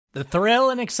The thrill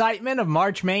and excitement of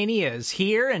March Mania is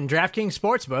here, and DraftKings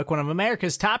Sportsbook, one of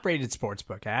America's top-rated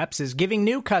sportsbook apps, is giving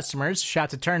new customers a shot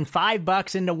to turn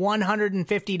 $5 into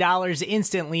 $150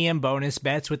 instantly in bonus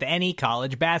bets with any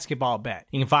college basketball bet.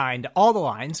 You can find all the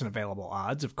lines and available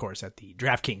odds, of course, at the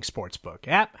DraftKings Sportsbook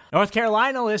app. North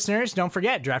Carolina listeners, don't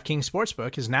forget, DraftKings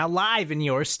Sportsbook is now live in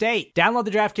your state. Download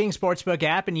the DraftKings Sportsbook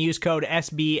app and use code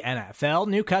SBNFL.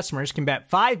 New customers can bet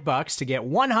 $5 to get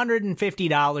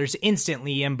 $150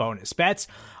 instantly in bonus bets,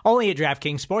 only at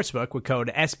DraftKings Sportsbook with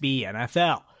code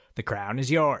SBNFL. The crown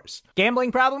is yours.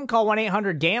 Gambling problem? Call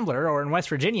 1-800-GAMBLER, or in West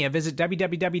Virginia, visit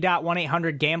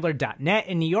www.1800gambler.net.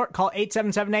 In New York, call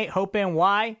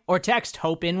 877-8-HOPE-NY or text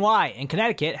HOPE-NY. In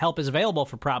Connecticut, help is available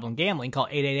for problem gambling. Call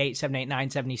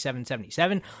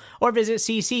 888-789-7777 or visit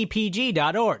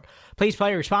ccpg.org. Please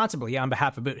play responsibly on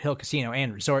behalf of Boot Hill Casino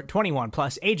and Resort. 21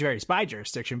 plus, age varies by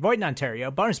jurisdiction. Void in Ontario.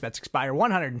 Bonus bets expire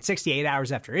 168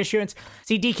 hours after issuance.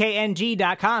 See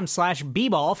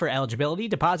dkng.com/bball for eligibility,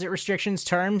 deposit restrictions,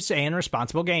 terms, and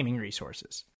responsible gaming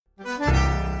resources.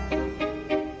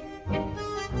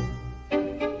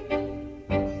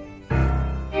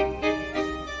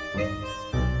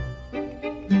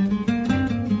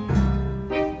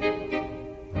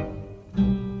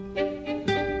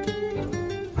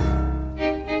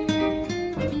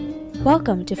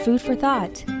 Welcome to Food for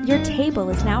Thought. Your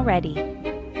table is now ready.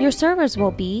 Your servers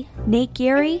will be Nate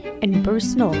Geary and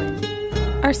Bruce Nolan.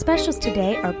 Our specials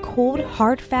today are cold,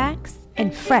 hard facts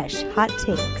and fresh, hot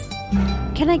takes.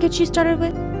 Can I get you started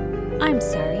with... I'm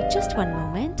sorry, just one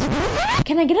moment.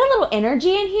 Can I get a little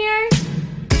energy in here?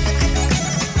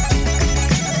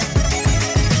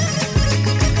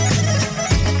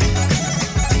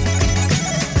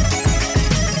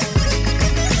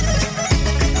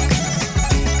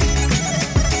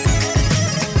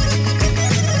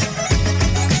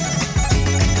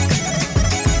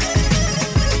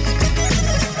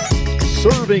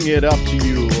 Serving it up to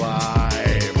you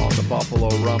live on the Buffalo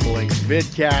Rumblings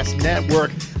Vidcast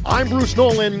Network. I'm Bruce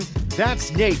Nolan,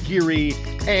 that's Nate Geary,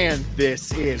 and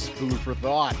this is Food for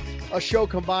Thought, a show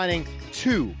combining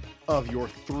two of your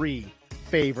three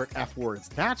favorite F words.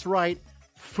 That's right,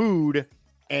 food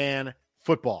and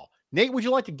football. Nate, would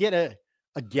you like to get a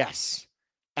guess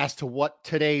as to what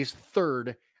today's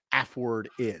third F word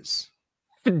is?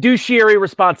 Fiduciary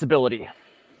responsibility.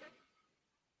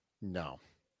 No.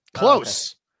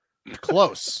 Close. Okay.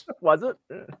 Close. Was it?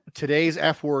 Today's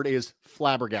F word is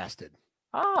flabbergasted.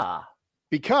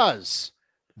 Because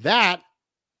that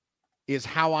is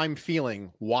how I'm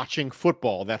feeling watching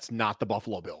football that's not the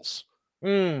Buffalo Bills.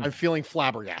 I'm feeling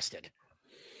flabbergasted.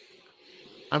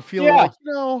 I'm feeling like,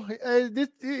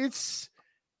 it's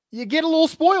you get a little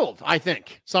spoiled, I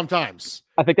think, sometimes.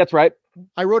 I think that's right.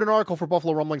 I wrote an article for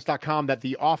BuffaloRumblings.com that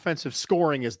the offensive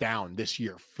scoring is down this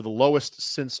year for the lowest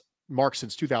since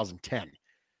 2010,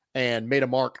 and made a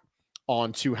mark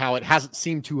onto how it hasn't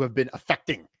seemed to have been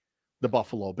affecting the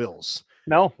Buffalo Bills.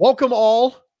 No. Welcome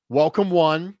all. Welcome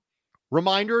one.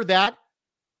 Reminder that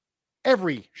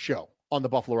every show on the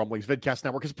Buffalo Rumblings Vidcast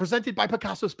Network is presented by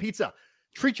Picasso's Pizza.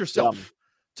 Treat yourself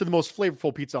to the most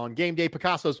flavorful pizza on game day.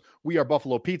 Picasso's, we are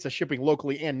Buffalo Pizza, shipping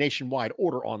locally and nationwide.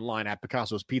 Order online at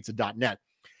picassospizza.net.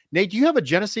 Nate, do you have a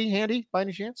Genesee handy by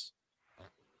any chance?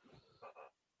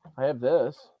 I have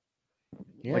this.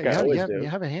 Yeah, you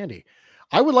have it handy.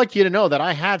 I would like you to know that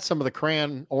I had some of the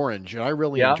crayon orange, and I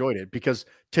really enjoyed it, because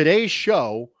today's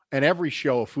show and every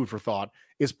show of Food for Thought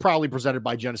is proudly presented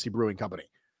by Genesee Brewing Company.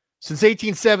 Since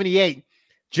 1878,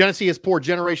 Genesee has poured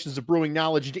generations of brewing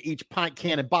knowledge into each pint,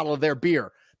 can, and bottle of their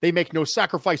beer. They make no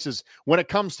sacrifices when it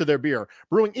comes to their beer,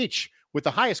 brewing each with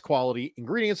the highest quality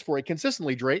ingredients for a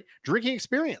consistently great drinking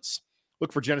experience.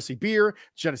 Look for Genesee Beer,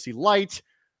 Genesee Light,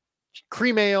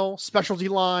 Cream Ale, Specialty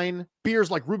Line,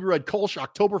 beers like Ruby Red Kolsch,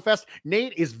 Oktoberfest.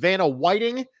 Nate is Vanna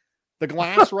Whiting the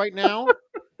glass right now.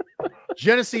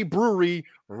 Genesee Brewery,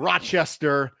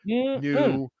 Rochester,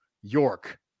 New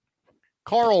York.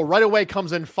 Carl right away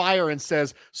comes in fire and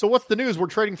says, so what's the news? We're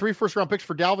trading 3 first-round picks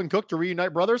for Dalvin Cook to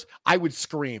reunite brothers? I would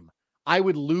scream. I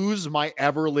would lose my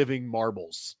ever-living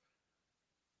marbles.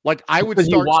 Like, I would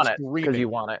start screaming. Because you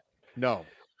want it. No.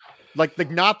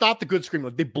 Like not the good scream,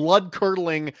 like the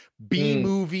blood-curdling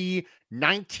B-movie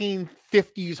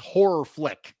 1950s horror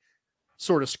flick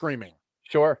sort of screaming.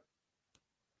 Sure.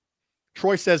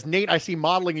 Troy says, Nate, I see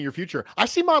modeling in your future. I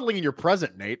see modeling in your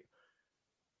present, Nate.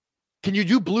 Can you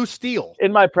do blue steel?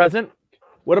 In my present?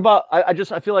 What about, I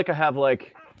feel like I have I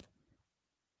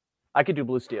could do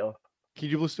blue steel. Can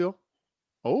you do blue steel?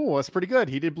 Oh, that's pretty good.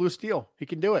 He did blue steel. He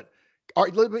can do it.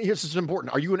 Here's what's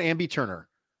important. Are you an ambi-turner?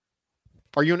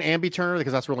 Are you an ambi-turner?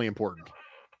 Because that's really important.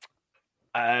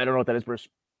 I don't know what that is, Bruce.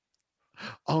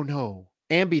 Oh no,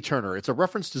 Ambi Turner. It's a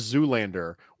reference to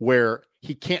Zoolander where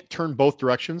he can't turn both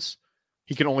directions.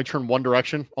 He can only turn one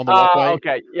direction on the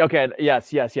walkway. Okay.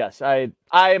 Yes.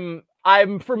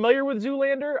 I'm familiar with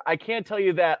Zoolander. I can't tell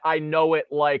you that I know it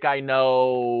like I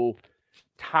know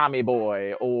Tommy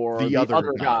Boy or the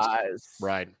other guys.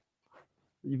 Right.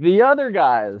 The other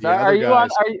guys.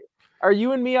 Are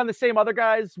you and me on the same other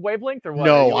guys wavelength or what?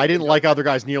 No, I didn't like Other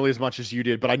Guys nearly as much as you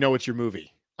did, but I know it's your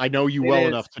movie. I know you well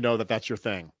enough to know that that's your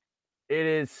thing. It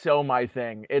is so my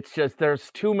thing. It's just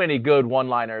there's too many good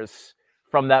one-liners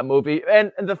from that movie.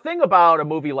 And the thing about a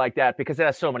movie like that, because it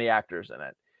has so many actors in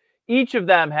it, each of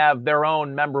them have their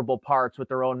own memorable parts with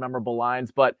their own memorable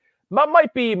lines, but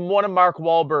might be one of Mark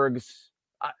Wahlberg's.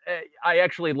 I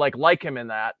actually like him in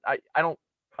that. I'm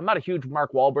not a huge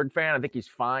Mark Wahlberg fan. I think he's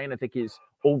fine. I think he's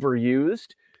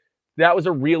overused. That was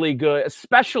a really good,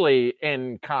 especially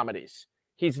in comedies.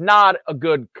 He's not a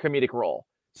good comedic role.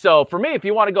 So for me, if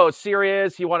you want to go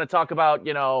serious, you want to talk about,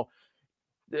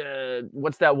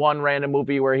 what's that one random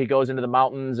movie where he goes into the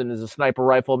mountains and is a sniper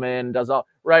rifleman, does all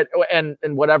right, and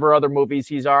whatever other movies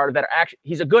he's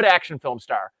a good action film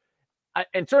star.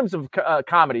 In terms of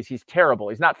comedies, he's terrible.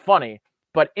 He's not funny.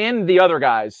 But in The Other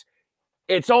Guys,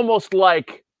 it's almost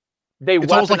like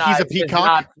it's almost like he's a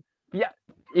peacock.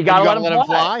 You gotta let him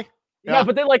fly. Yeah,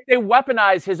 but they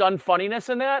weaponize his unfunniness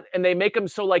in that, and they make him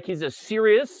so like he's a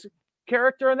serious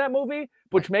character in that movie,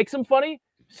 which makes him funny.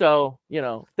 So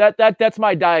that's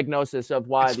my diagnosis of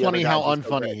why. It's funny how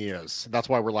unfunny he is. That's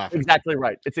why we're laughing. Exactly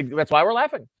right. That's why we're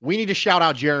laughing. We need to shout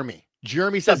out Jeremy.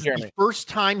 Jeremy says the first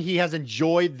time he has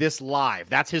enjoyed this live.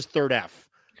 That's his third F.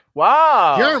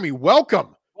 Wow, Jeremy,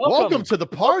 welcome to the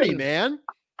party, man.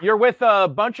 You're with a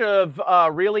bunch of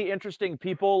really interesting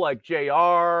people like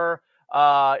JR.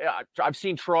 I've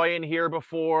seen Troy in here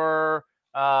before.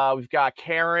 We've got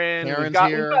Karen.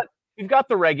 We've got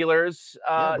the regulars.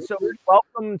 So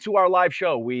welcome to our live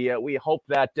show. We hope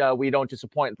that we don't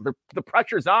disappoint. The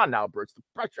pressure's on now, Bruce. The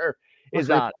pressure is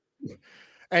on.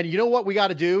 And you know what we got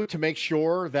to do to make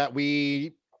sure that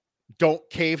we don't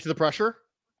cave to the pressure?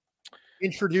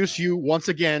 Introduce you once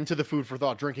again to the Food for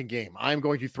Thought drinking game. I'm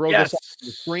going to throw this up on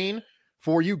the screen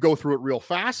for you. Go through it real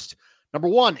fast. Number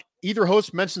 1, either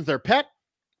host mentions their pet,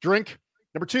 drink.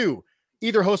 Number 2,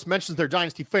 either host mentions their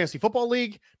Dynasty Fantasy Football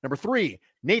League. Number 3,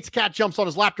 Nate's cat jumps on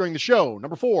his lap during the show.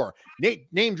 Number 4, Nate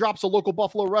name drops a local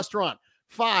Buffalo restaurant.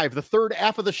 5, the third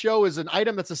F of the show is an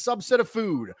item that's a subset of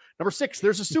food. Number 6,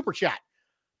 there's a super chat.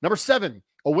 Number 7,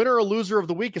 a winner or loser of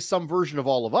the week is some version of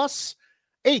all of us.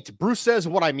 8, Bruce says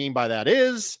what I mean by that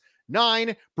is.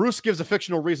 9, Bruce gives a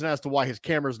fictional reason as to why his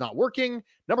camera is not working.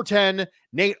 Number 10,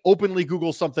 Nate openly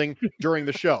Googles something during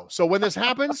the show. So when this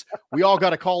happens, we all got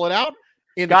to call it out.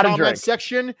 In the comment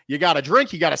section, you got to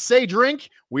drink. You got to say drink.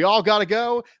 We all got to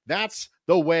go. That's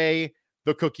the way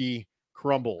the cookie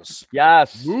crumbles.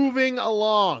 Yes. Moving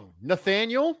along.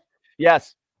 Nathaniel?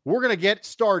 Yes. We're going to get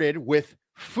started with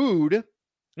food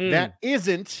that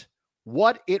isn't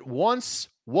what it once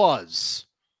was.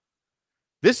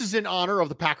 This is in honor of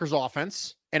the Packers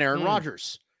offense and Aaron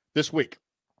Rodgers this week.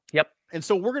 Yep. And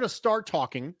so we're going to start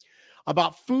talking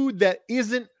about food that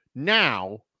isn't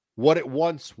now what it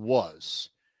once was.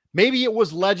 Maybe it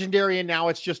was legendary and now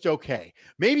it's just okay.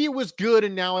 Maybe it was good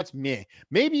and now it's meh.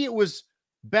 Maybe it was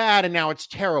bad and now it's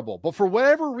terrible. But for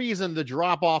whatever reason, the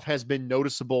drop-off has been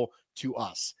noticeable to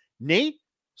us. Nate,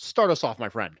 start us off, my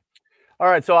friend. All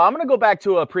right, so I'm going to go back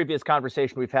to a previous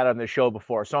conversation we've had on this show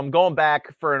before. So I'm going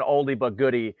back for an oldie but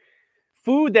goodie.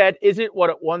 Food that isn't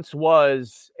what it once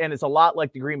was, and it's a lot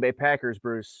like the Green Bay Packers,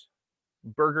 Bruce.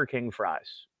 Burger King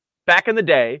fries. Back in the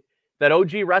day, that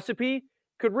OG recipe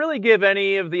could really give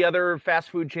any of the other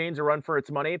fast food chains a run for its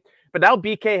money. But now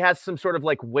BK has some sort of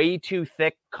like way too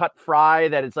thick cut fry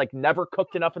that is like never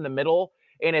cooked enough in the middle,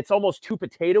 and it's almost too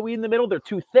potato-y in the middle. They're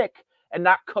too thick and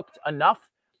not cooked enough.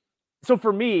 So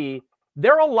for me,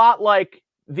 they're a lot like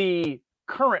the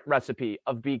current recipe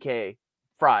of BK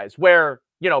fries, where,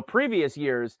 previous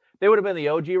years, they would have been the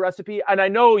OG recipe. And I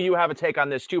know you have a take on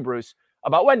this too, Bruce,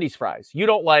 about Wendy's fries. You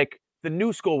don't like the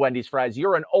new school Wendy's fries.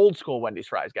 You're an old school Wendy's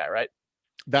fries guy, right?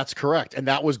 That's correct. And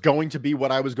that was going to be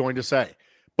what I was going to say.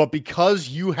 But because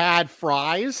you had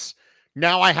fries,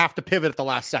 now I have to pivot at the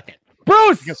last second.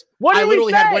 Bruce, because what did we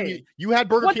say? You had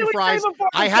Burger King fries.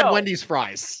 I had Wendy's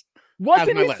fries. What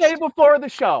did we say before the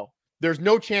show? There's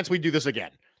no chance we do this again.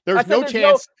 There's no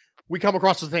chance we come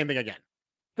across the same thing again.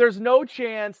 There's no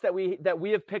chance that we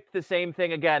have picked the same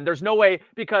thing again. There's no way,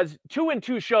 because 2 and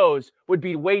 2 shows would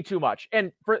be way too much.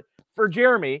 And for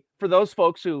Jeremy, for those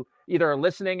folks who either are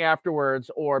listening afterwards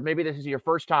or maybe this is your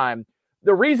first time,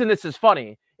 the reason this is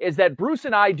funny is that Bruce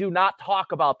and I do not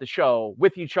talk about the show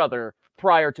with each other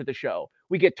prior to the show.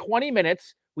 We get 20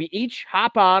 minutes. We each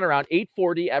hop on around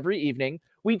 8:40 every evening.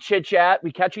 We chit-chat.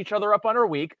 We catch each other up on our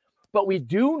week, but we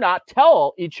do not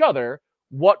tell each other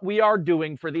what we are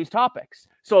doing for these topics.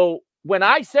 So when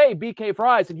I say BK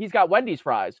fries and he's got Wendy's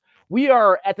fries, we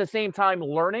are at the same time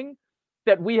learning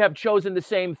that we have chosen the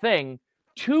same thing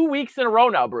 2 weeks in a row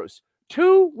now, Bruce.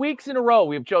 2 weeks in a row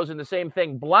we've chosen the same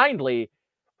thing blindly.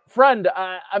 Friend,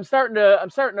 I'm starting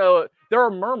to, there are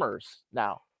murmurs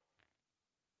now.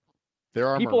 There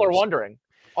are people murmurs. Are wondering.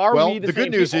 Are we the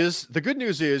good news people? is the good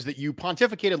news is that you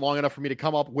pontificated long enough for me to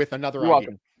come up with another You're idea.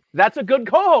 Welcome. That's a good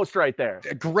co-host right there.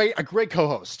 A great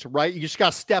co-host, right? You just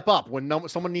got to step up when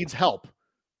someone needs help.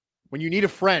 When you need a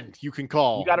friend, you can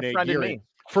call. You got a Nate friend Geary. in me.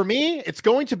 For me, it's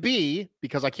going to be,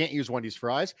 because I can't use Wendy's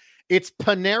fries, it's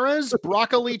Panera's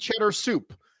broccoli cheddar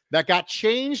soup that got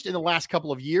changed in the last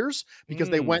couple of years because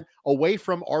they went away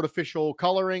from artificial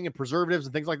coloring and preservatives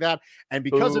and things like that. And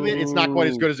because of it, it's not quite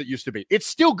as good as it used to be. It's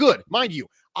still good, mind you.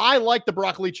 I like the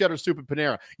broccoli cheddar soup at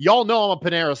Panera. Y'all know I'm a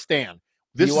Panera stan.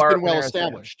 This has been well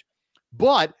established.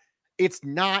 But it's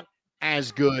not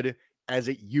as good as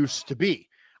it used to be.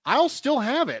 I'll still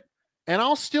have it, and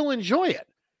I'll still enjoy it,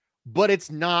 but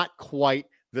it's not quite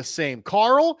the same.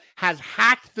 Carl has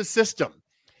hacked the system.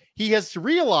 He has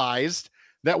realized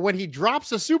that when he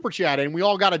drops a super chat in, we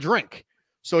all got a drink.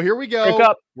 So here we go. Drink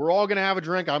up. We're all going to have a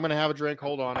drink. I'm going to have a drink.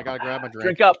 Hold on. I got to grab my drink.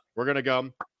 Drink up. We're going to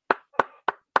go.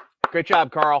 Great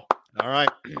job, Carl. All right.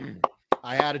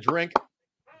 I had a drink.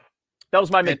 That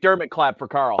was my McDermott clap for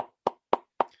Carl.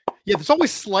 Yeah, it's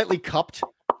always slightly cupped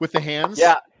with the hands.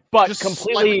 Yeah, but just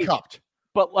completely slightly cupped.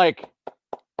 But like,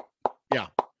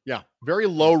 yeah, very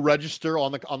low register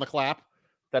on the clap.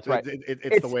 That's right.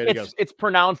 It's the way it goes. It's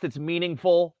pronounced. It's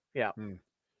meaningful. Yeah,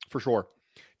 for sure.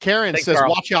 Karen says,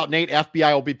 Carl. "Watch out, Nate.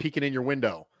 FBI will be peeking in your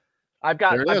window." I've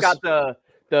got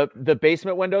the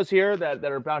basement windows here that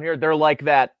are down here. They're like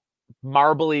that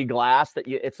marbly glass that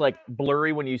it's like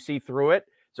blurry when you see through it.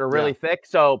 So they're really thick.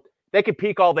 So they could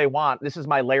peek all they want. This is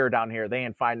my lair down here. They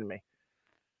ain't finding me.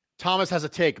 Thomas has a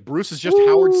take. Bruce is just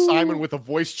Howard Simon with a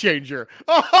voice changer.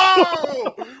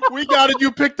 Oh, we got to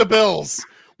do Pick the Bills.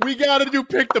 We got to do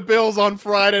Pick the Bills on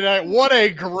Friday night. What a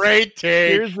great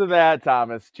take. Cheers to that,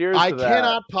 Thomas. Cheers to that. I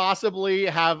cannot possibly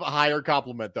have a higher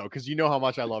compliment, though, because you know how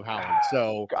much I love Howard.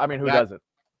 So I mean, who doesn't?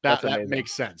 That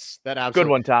makes sense. That absolutely.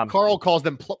 Good one, Tom. Carl calls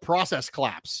them process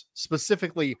claps,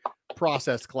 specifically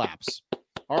processed claps.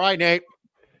 All right, Nate.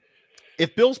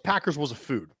 If Bills Packers was a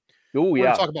food, we're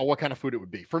going to talk about what kind of food it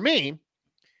would be. For me,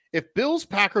 if Bills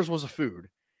Packers was a food,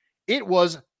 it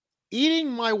was eating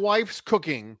my wife's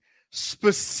cooking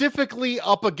specifically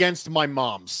up against my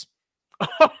mom's.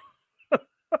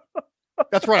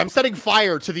 That's right. I'm setting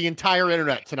fire to the entire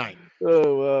internet tonight.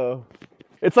 Oh,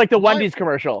 it's like the Wendy's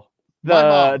commercial.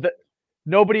 The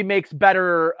nobody makes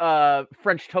better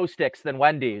French toast sticks than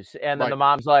Wendy's, and then the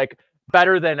mom's like,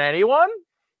 better than anyone.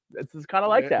 It's kind of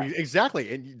like that.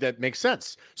 Exactly. And that makes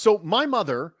sense. So my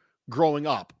mother growing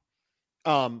up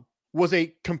was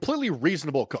a completely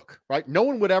reasonable cook, right? No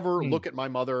one would ever look at my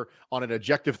mother on an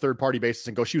objective third-party basis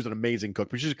and go, she was an amazing cook,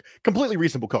 but she's a completely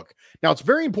reasonable cook. Now, it's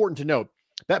very important to note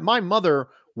that my mother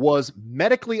was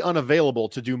medically unavailable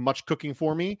to do much cooking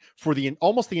for me for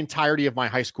almost the entirety of my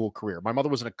high school career. My mother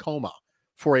was in a coma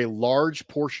for a large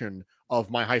portion of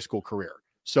my high school career.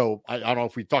 So I don't know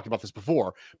if we talked about this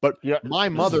before, but my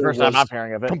mother was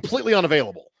completely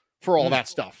unavailable for all that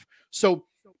stuff. So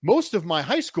most of my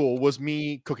high school was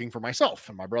me cooking for myself,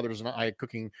 and my brothers and I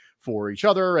cooking for each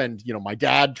other, and my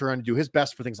dad trying to do his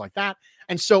best for things like that.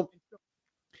 And so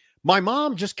my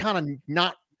mom just kind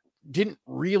of didn't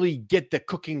really get the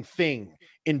cooking thing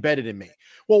embedded in me.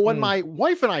 Well, when my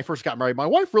wife and I first got married, my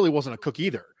wife really wasn't a cook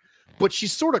either, but she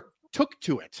sort of took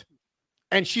to it,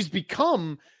 and she's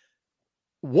become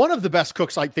one of the best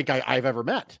cooks I think I've ever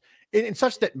met, in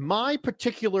such that my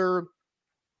particular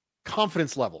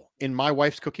confidence level in my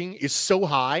wife's cooking is so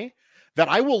high that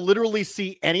I will literally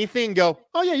see anything and go,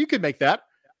 oh yeah, you could make that.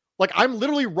 Like I'm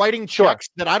literally writing checks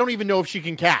that I don't even know if she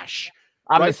can cash.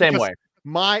 I'm the same way.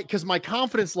 Because my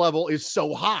confidence level is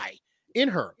so high in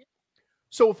her.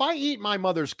 So if I eat my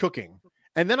mother's cooking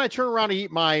and then I turn around and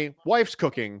eat my wife's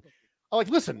cooking, I'm like,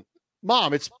 listen,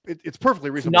 Mom, it's perfectly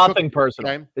reasonable. It's nothing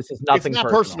personal. Okay? This is nothing. It's not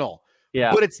personal.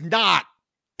 Yeah, but it's not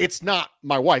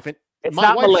my wife. And it's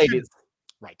not my ladies.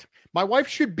 Right. My wife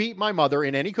should beat my mother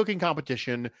in any cooking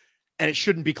competition, and it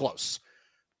shouldn't be close.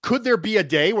 Could there be a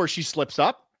day where she slips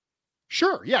up?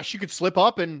 Sure. Yeah, she could slip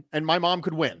up and my mom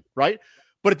could win. Right.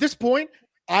 But at this point,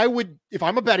 I would, if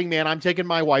I'm a betting man, I'm taking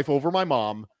my wife over my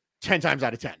mom 10 times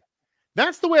out of 10.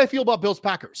 That's the way I feel about Bills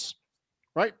Packers.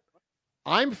 Right.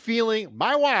 I'm feeling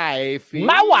my wife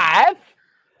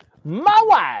My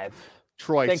wife.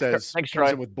 Troy says, thanks,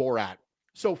 Troy. With Borat.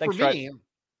 So for me,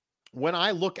 when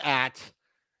I look at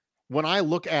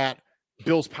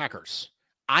Bills Packers,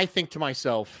 I think to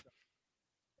myself,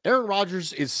 Aaron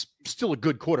Rodgers is still a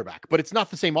good quarterback, but it's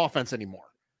not the same offense anymore,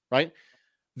 right?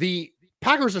 The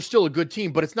Packers are still a good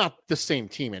team, but it's not the same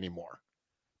team anymore.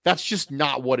 That's just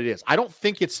not what it is. I don't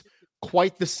think it's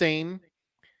quite the same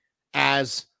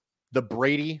as the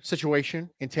Brady situation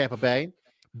in Tampa Bay,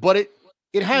 but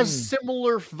it has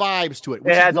similar vibes to it.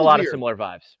 It has a lot of similar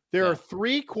vibes. There are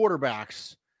 3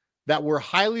 quarterbacks that were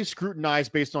highly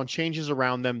scrutinized based on changes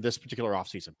around them this particular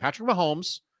offseason. Patrick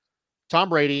Mahomes, Tom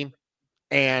Brady,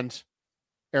 and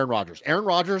Aaron Rodgers. Aaron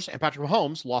Rodgers and Patrick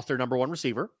Mahomes lost their number 1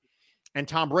 receiver, and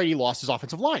Tom Brady lost his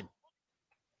offensive line.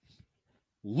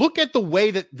 Look at the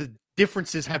way that the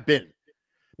differences have been.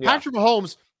 Yeah. Patrick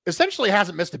Mahomes essentially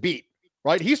hasn't missed a beat,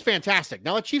 right? He's fantastic.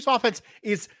 Now, the Chiefs offense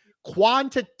is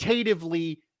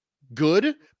quantitatively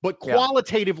good, but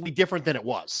qualitatively different than it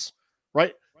was,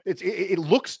 right? It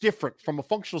looks different from a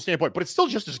functional standpoint, but it's still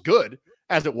just as good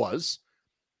as it was.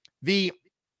 The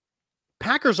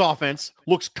Packers offense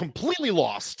looks completely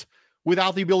lost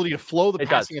without the ability to flow the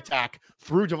passing attack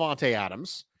through Davante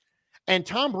Adams. And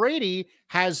Tom Brady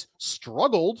has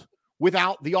struggled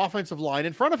without the offensive line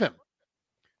in front of him.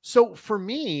 So for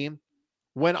me,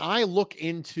 when I look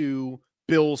into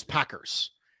Bills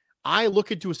Packers, I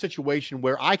look into a situation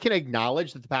where I can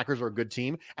acknowledge that the Packers are a good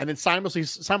team and then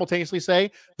simultaneously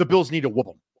say the Bills need to whoop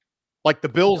them. Like the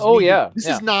Bills.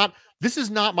 This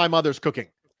is not my mother's cooking.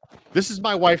 This is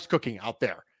my wife's cooking out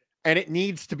there. And it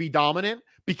needs to be dominant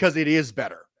because it is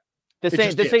better. This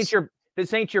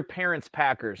ain't your parents'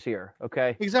 Packers here.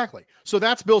 Okay. Exactly. So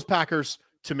that's Bills Packers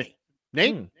to me.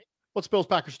 Nate, what's Bills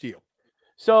Packers to you?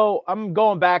 So I'm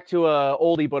going back to a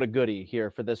oldie but a goodie here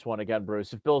for this one again,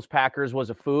 Bruce. If Bills Packers was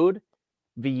a food,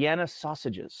 Vienna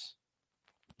sausages,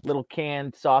 little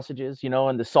canned sausages,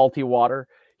 in the salty water.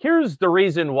 Here's the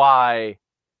reason why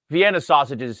Vienna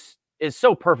sausages is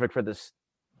so perfect for this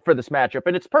matchup,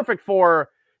 and it's perfect for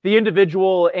the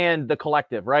individual and the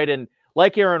collective, right? And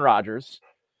like Aaron Rodgers,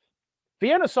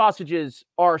 Vienna sausages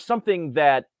are something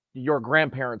that your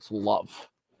grandparents love.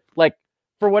 Like,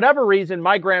 for whatever reason,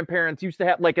 my grandparents used to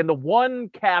have, like, in the one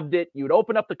cabinet, you'd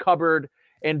open up the cupboard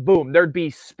and boom, there'd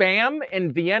be Spam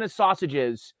and Vienna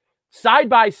sausages side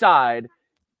by side,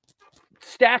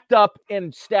 stacked up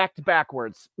and stacked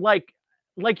backwards. Like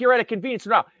you're at a convenience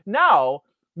store. Now,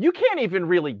 you can't even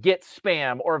really get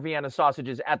Spam or Vienna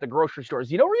sausages at the grocery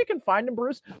stores. You know where you can find them,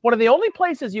 Bruce? One of the only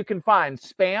places you can find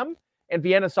Spam and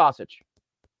Vienna sausage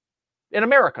in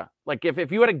America. Like,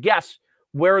 if you had to guess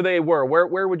where they were,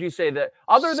 where would you say that,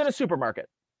 other than a supermarket?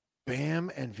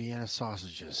 Spam and Vienna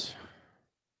sausages.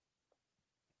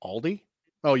 Aldi?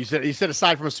 Oh, you said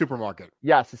aside from a supermarket.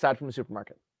 Yes, aside from a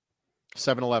supermarket.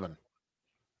 7-Eleven.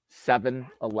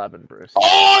 7-Eleven, Bruce.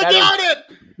 Oh, I got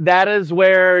it! That is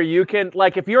where you can,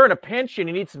 like, if you're in a pinch and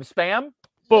you need some Spam,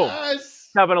 boom, yes.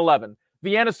 7-Eleven.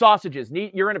 Vienna sausages,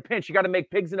 you're in a pinch, you got to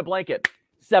make pigs in a blanket,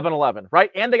 7-Eleven,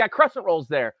 right? And they got crescent rolls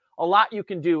there. A lot you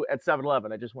can do at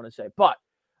 7-Eleven, I just want to say. But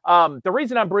the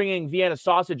reason I'm bringing Vienna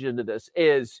sausage into this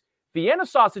is Vienna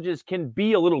sausages can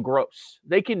be a little gross.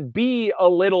 They can be a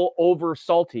little over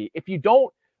salty. If you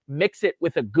don't mix it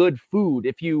with a good food,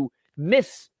 if you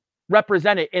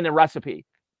misrepresent it in a recipe,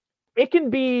 it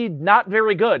can be not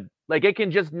very good. Like, it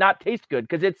can just not taste good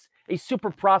because it's a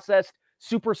super processed,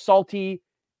 super salty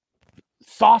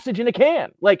sausage in a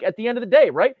can, like, at the end of the day,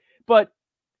 right? But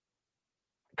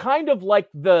kind of like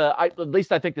at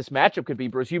least I think this matchup could be,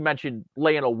 Bruce, you mentioned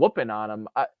laying a whooping on them.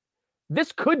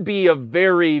 This could be a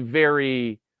very,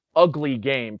 very ugly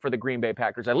game for the Green Bay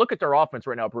Packers. I look at their offense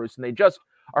right now, Bruce, and they just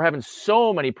are having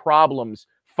so many problems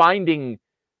finding,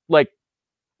 like,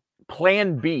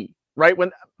 plan B, right?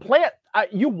 When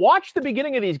you watch the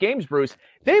beginning of these games, Bruce,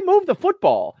 they move the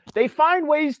football. They find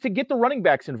ways to get the running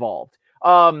backs involved.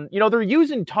 They're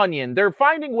using Tunyon. They're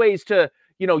finding ways to,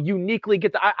 uniquely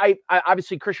get I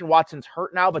obviously Christian Watson's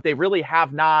hurt now, but they really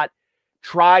have not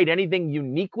tried anything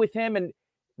unique with him. And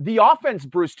the offense,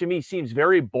 Bruce, to me seems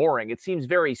very boring. It seems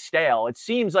very stale. It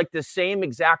seems like the same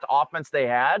exact offense they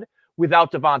had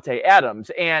without Davante Adams.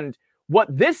 And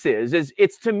what this is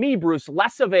it's, to me, Bruce,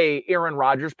 less of a Aaron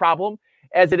Rodgers problem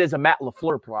as it is a Matt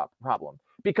LaFleur problem.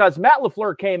 Because Matt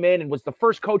LaFleur came in and was the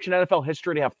first coach in NFL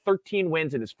history to have 13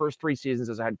 wins in his first 3 seasons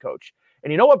as a head coach.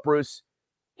 And you know what, Bruce?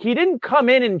 He didn't come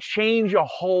in and change a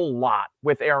whole lot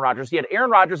with Aaron Rodgers. He had Aaron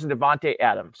Rodgers and Davante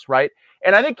Adams, right?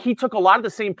 And I think he took a lot of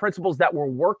the same principles that were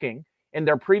working in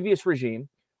their previous regime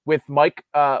with Mike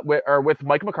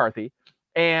McCarthy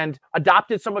and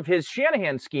adopted some of his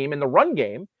Shanahan scheme in the run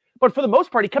game, But for the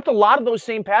most part, he kept a lot of those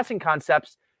same passing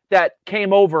concepts that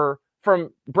came over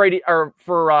from Brady or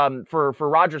for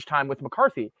Rodgers' time with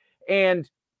McCarthy. And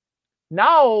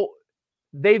now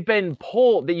they've been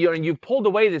pulled. You've pulled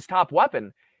away this top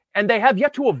weapon, and they have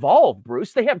yet to evolve,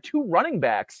 Bruce. They have 2 running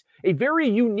backs, a very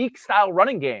unique style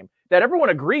running game that everyone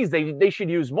agrees they should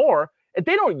use more. And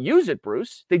they don't use it,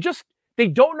 Bruce. They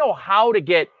don't know how to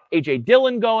get A.J.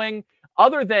 Dillon going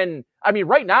other than,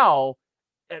 right now,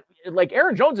 like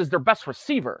Aaron Jones is their best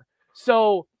receiver.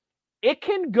 So it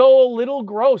can go a little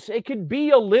gross. It could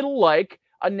be a little like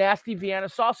a nasty Vienna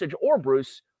sausage, or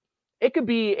Bruce, it could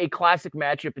be a classic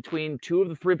matchup between 2 of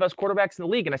the 3 best quarterbacks in the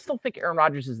league. And I still think Aaron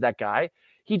Rodgers is that guy.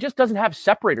 He just doesn't have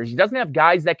separators. He doesn't have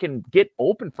guys that can get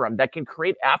open for him, that can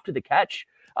create after the catch.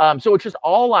 So it's just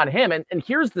all on him. And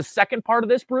here's the second part of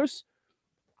this, Bruce.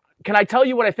 Can I tell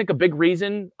you what I think a big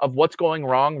reason of what's going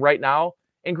wrong right now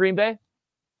in Green Bay?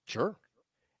 Sure.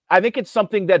 I think it's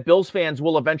something that Bills fans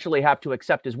will eventually have to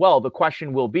accept as well. The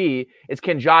question will be,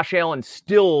 can Josh Allen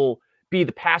still be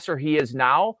the passer he is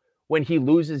now when he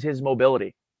loses his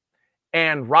mobility?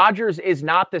 And Rodgers is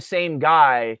not the same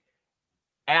guy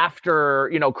after,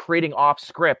 creating off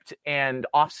script and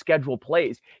off schedule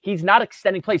plays. He's not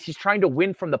extending plays. He's trying to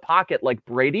win from the pocket like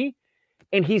Brady,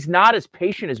 and he's not as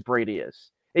patient as Brady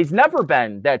is. He's never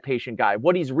been that patient guy.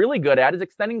 What he's really good at is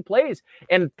extending plays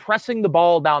and pressing the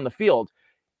ball down the field.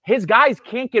 His guys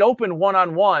can't get open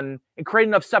one-on-one and create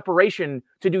enough separation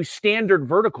to do standard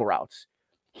vertical routes.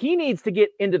 He needs to get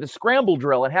into the scramble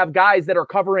drill and have guys that are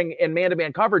covering in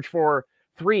man-to-man coverage for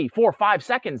 3, 4, 5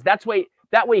 seconds. That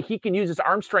way he can use his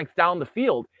arm strength down the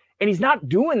field. And he's not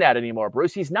doing that anymore,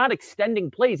 Bruce. He's not extending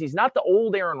plays. He's not the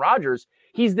old Aaron Rodgers.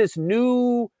 He's this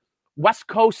new West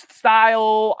Coast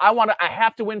style. I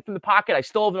have to win from the pocket. I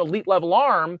still have an elite level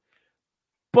arm,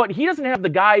 but he doesn't have the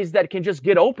guys that can just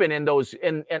get open in those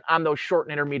on those short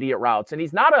and intermediate routes. And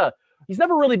he's never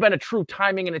really been a true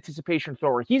timing and anticipation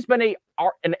thrower. He's been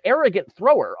an arrogant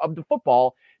thrower of the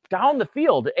football down the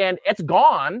field, and it's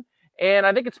gone. And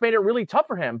I think it's made it really tough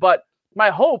for him. But my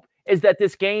hope is that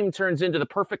this game turns into the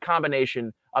perfect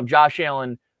combination of Josh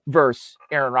Allen versus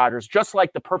Aaron Rodgers, just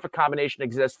like the perfect combination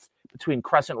exists between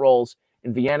crescent rolls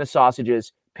and Vienna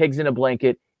sausages, pigs in a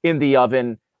blanket, in the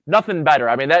oven. Nothing better.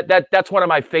 That's one of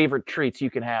my favorite treats you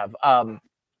can have.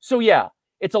 So yeah,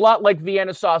 it's a lot like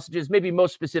Vienna sausages, maybe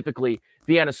most specifically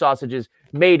Vienna sausages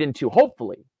made into,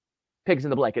 hopefully, pigs in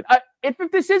the blanket. If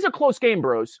this is a close game,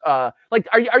 bros, are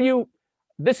you,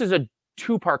 this is a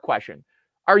 2-part question.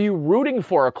 Are you rooting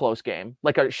for a close game,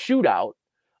 like a shootout?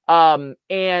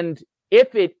 And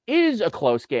if it is a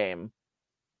close game,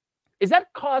 is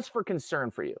that cause for concern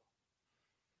for you?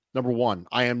 Number 1,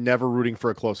 I am never rooting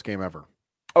for a close game ever.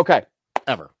 Okay.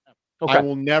 Ever. Okay. I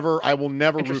will never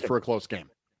root for a close game.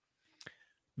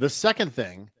 The second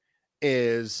thing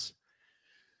is,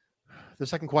 the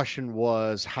second question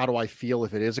was, how do I feel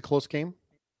if it is a close game?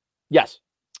 Yes.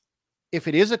 If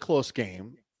it is a close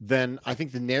game, then I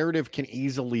think the narrative can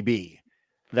easily be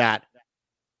that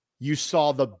you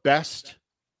saw the best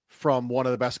from one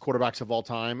of the best quarterbacks of all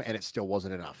time, and it still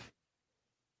wasn't enough.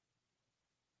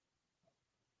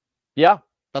 Yeah.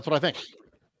 That's what I think.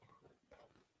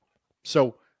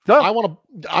 So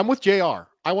I'm with JR.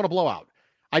 I want to blow out.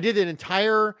 I did an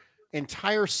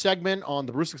entire segment on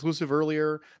the Bruce exclusive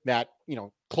earlier that,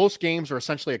 close games are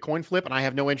essentially a coin flip, and I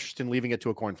have no interest in leaving it to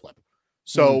a coin flip.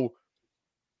 So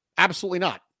absolutely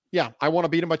not. Yeah, I want to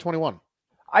beat him by 21.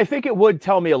 I think it would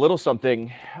tell me a little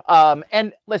something.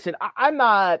 And listen, I'm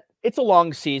not, it's a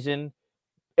long season,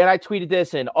 and I tweeted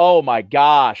this, and oh my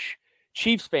gosh,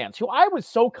 Chiefs fans, who I was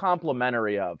so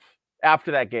complimentary of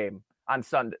after that game on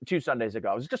Sunday, 2 Sundays ago.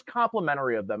 I was just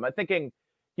complimentary of them. I'm thinking,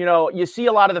 you see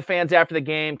a lot of the fans after the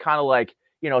game kind of like,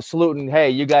 saluting, hey,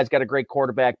 you guys got a great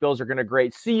quarterback. Bills are going to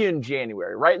great. See you in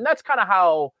January, right? And that's kind of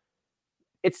how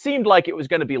it seemed like it was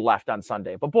going to be left on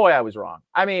Sunday. But boy, I was wrong.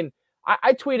 I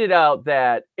tweeted out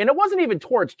that, and it wasn't even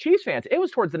towards Chiefs fans. It was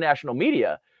towards the national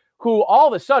media, who all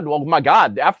of a sudden, well, my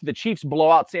God, after the Chiefs blow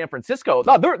out San Francisco,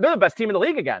 they're the best team in the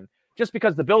league again, just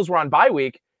because the Bills were on bye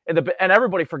week. And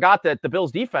everybody forgot that the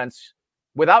Bills defense,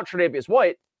 without Tre'Davious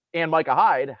White and Micah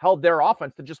Hyde, held their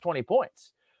offense to just 20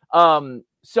 points.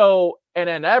 So, and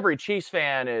then every Chiefs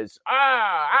fan is,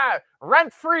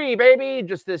 rent free, baby.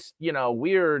 Just this,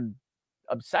 weird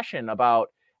obsession about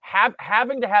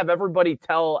having to have everybody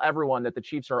tell everyone that the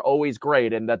Chiefs are always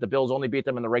great and that the Bills only beat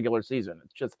them in the regular season.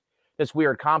 It's just this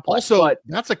weird complex. Also,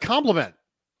 that's a compliment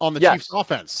on the Chiefs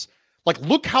offense. Like,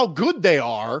 look how good they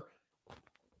are.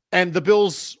 And the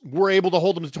Bills were able to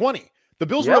hold them to 20. The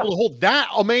Bills were able to hold that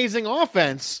amazing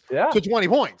offense to 20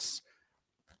 points.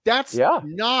 That's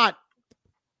not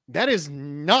That is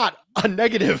not a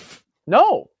negative.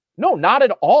 No, not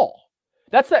at all.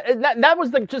 That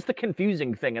was just the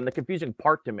confusing thing and the confusing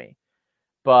part to me.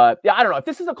 But yeah, I don't know if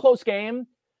this is a close game.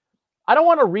 I don't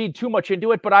want to read too much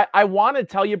into it, but I want to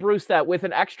tell you, Bruce, that with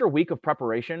an extra week of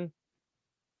preparation,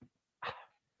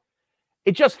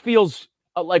 it just feels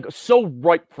like so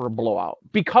ripe for a blowout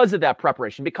because of that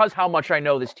preparation, because how much I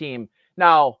know this team.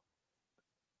 Now,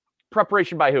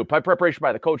 preparation by who? Preparation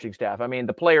by the coaching staff. I mean,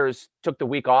 the players took the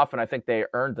week off, and I think they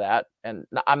earned that. And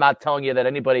I'm not telling you that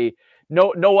anybody,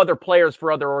 no other players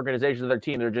for other organizations of their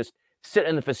team, they're just sitting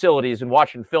in the facilities and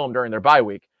watching film during their bye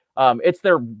week. It's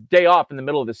their day off in the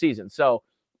middle of the season. So,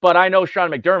 but I know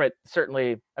Sean McDermott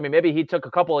certainly, I mean, maybe he took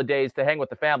a couple of days to hang with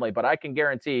the family, but I can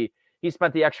guarantee he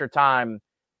spent the extra time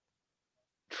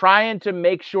trying to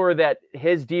make sure that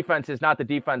his defense is not the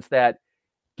defense that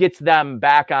gets them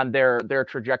back on their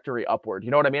trajectory upward.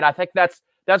 You know what I mean? I think that's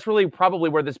really probably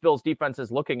where this Bills defense is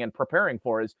looking and preparing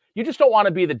for, is you just don't want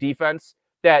to be the defense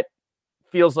that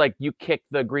feels like you kicked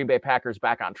the Green Bay Packers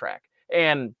back on track.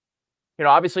 And, you know,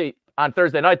 obviously on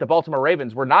Thursday night, the Baltimore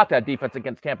Ravens were not that defense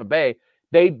against Tampa Bay.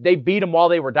 They beat them while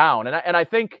they were down. And I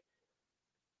think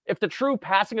if the true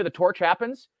passing of the torch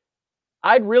happens,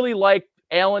 I'd really like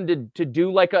Allen to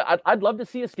do like I'd love to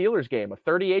see a Steelers game, a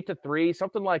 38-3,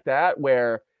 something like that,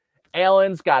 where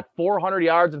Allen's got 400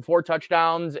 yards and 4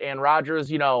 touchdowns, and Rodgers,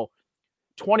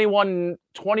 21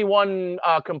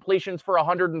 completions for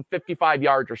 155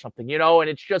 yards or something, and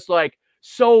it's just like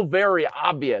so very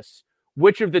obvious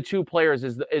which of the two players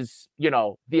is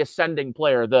the ascending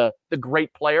player, the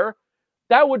great player.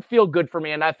 That would feel good for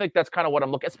me, and I think that's kind of what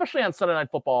I'm looking, especially on Sunday Night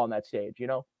Football on that stage,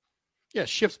 Yeah,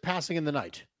 ships passing in the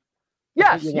night.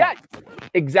 Yes, yeah,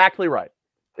 exactly right.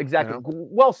 Exactly.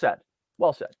 Well said.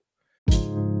 Well said.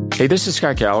 Hey, this is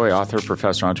Scott Galloway, author,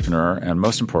 professor, entrepreneur, and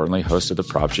most importantly, host of the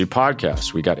Prop G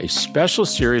podcast. We got a special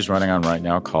series running on right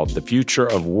now called The Future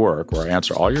of Work, where I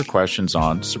answer all your questions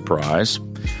on, surprise,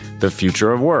 the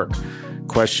future of work.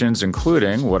 Questions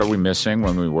including, what are we missing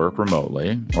when we work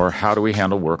remotely? Or how do we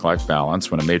handle work-life balance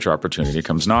when a major opportunity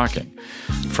comes knocking?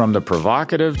 From the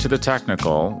provocative to the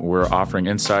technical, we're offering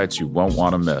insights you won't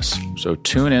want to miss. So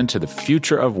tune in to The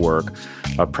Future of Work,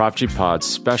 a Prop G Pod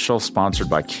special sponsored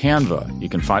by Canva. You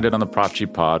can find it on the Prop G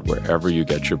Pod wherever you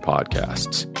get your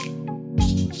podcasts.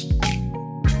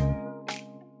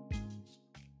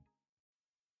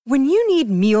 When you need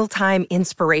mealtime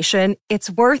inspiration, it's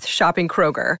worth shopping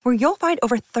Kroger, where you'll find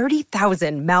over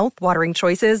 30,000 mouth-watering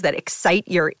choices that excite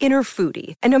your inner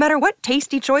foodie. And no matter what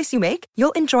tasty choice you make,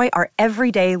 you'll enjoy our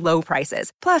everyday low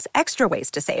prices, plus extra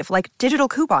ways to save, like digital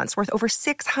coupons worth over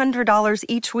 $600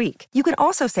 each week. You can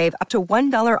also save up to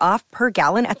 $1 off per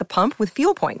gallon at the pump with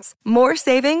fuel points. More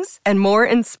savings and more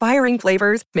inspiring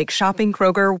flavors make shopping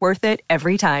Kroger worth it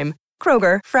every time.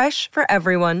 Kroger, fresh for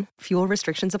everyone. Fuel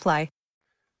restrictions apply.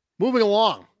 Moving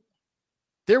along,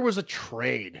 there was a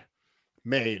trade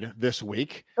made this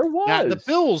week there was. that the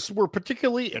Bills were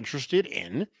particularly interested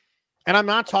in, and I'm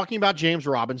not talking about James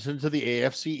Robinson to the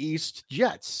AFC East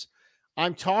Jets.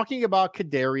 I'm talking about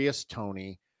Kadarius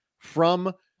Toney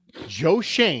from Joe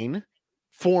Schoen,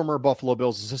 former Buffalo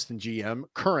Bills assistant GM,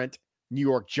 current New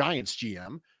York Giants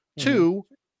GM, to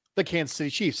the Kansas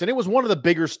City Chiefs. And it was one of the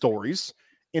bigger stories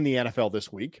in the NFL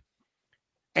this week.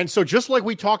 And so just like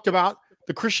we talked about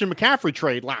the Christian McCaffrey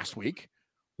trade last week,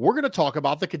 we're going to talk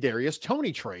about the Kadarius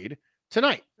Toney trade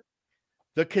tonight.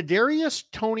 The Kadarius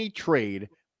Toney trade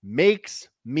makes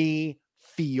me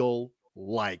feel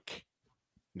like,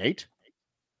 Nate?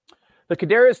 The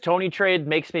Kadarius Toney trade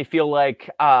makes me feel like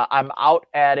I'm out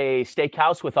at a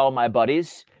steakhouse with all my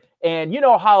buddies. And you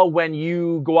know how when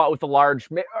you go out with a large,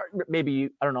 maybe,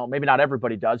 I don't know, maybe not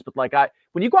everybody does, but like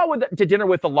when you go out to dinner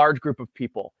with a large group of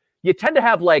people, you tend to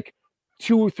have like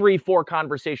 2, 3, 4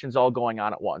 conversations all going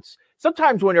on at once.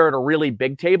 Sometimes when you're at a really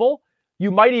big table,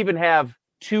 you might even have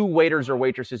 2 waiters or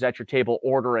waitresses at your table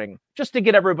ordering just to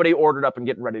get everybody ordered up and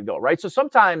getting ready to go, right? So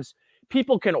sometimes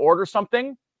people can order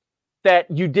something that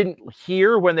you didn't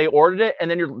hear when they ordered it, and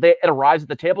then it arrives at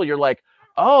the table. You're like,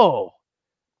 oh,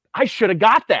 I should have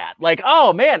got that. Like,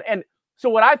 oh man. And so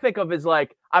what I think of is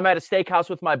like, I'm at a steakhouse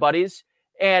with my buddies,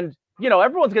 and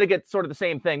everyone's going to get sort of the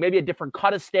same thing, maybe a different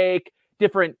cut of steak,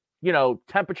 different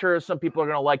temperatures. Some people are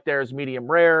going to like theirs medium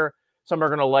rare. Some are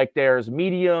going to like theirs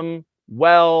medium,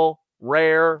 well,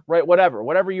 rare, right?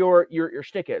 Whatever your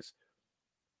steak is.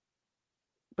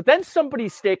 But then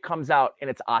somebody's steak comes out and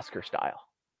it's Oscar style.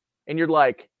 And you're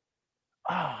like,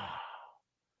 I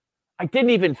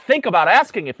didn't even think about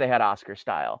asking if they had Oscar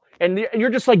style. And you're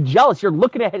just like jealous. You're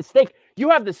looking at his steak. You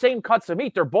have the same cuts of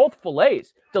meat. They're both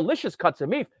fillets, delicious cuts of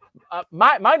meat.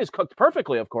 Mine is cooked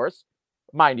perfectly, of course,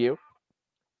 mind you.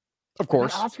 Of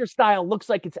course. Oscar style looks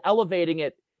like it's elevating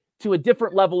it to a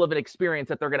different level of an experience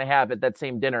that they're going to have at that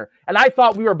same dinner. And I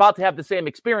thought we were about to have the same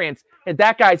experience, and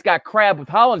that guy's got crab with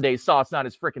hollandaise sauce on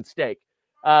his freaking steak.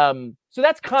 So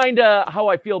that's kind of how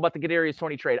I feel about the Kadarius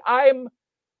Toney trade. I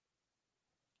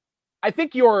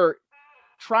think you're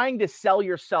trying to sell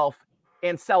yourself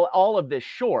and sell all of this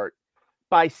short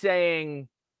by saying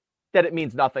that it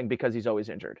means nothing because he's always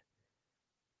injured.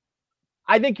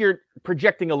 I think you're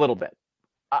projecting a little bit.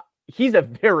 He's a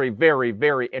very, very,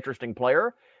 very interesting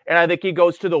player. And I think he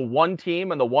goes to the one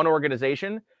team and the one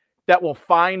organization that will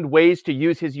find ways to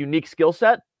use his unique skill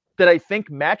set that I think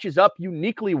matches up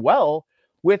uniquely well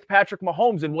with Patrick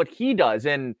Mahomes and what he does.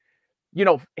 And, you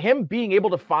know, him being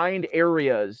able to find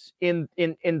areas in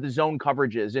the zone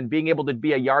coverages and being able to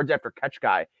be a yards after catch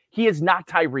guy. He is not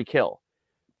Tyreek Hill,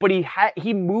 but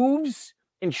he moves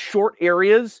in short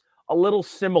areas a little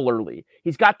similarly.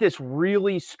 He's got this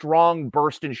really strong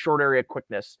burst in short area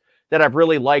quickness that I've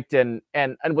really liked and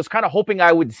was kind of hoping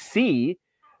I would see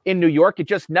in New York. It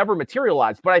just never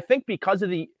materialized. But I think because of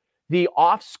the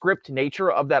off-script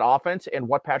nature of that offense and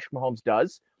what Patrick Mahomes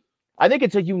does, I think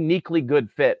it's a uniquely good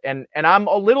fit. And I'm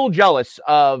a little jealous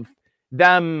of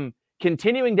them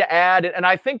continuing to add. And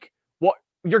I think what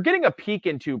you're getting a peek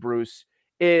into, Bruce,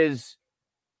 is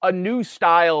a new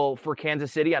style for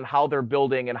Kansas City on how they're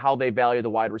building and how they value the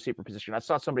wide receiver position. I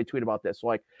saw somebody tweet about this.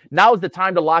 Like, now is the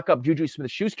time to lock up Juju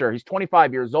Smith-Schuster. He's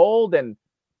 25 years old. And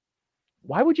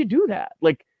why would you do that?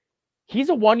 Like, he's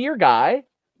a one-year guy.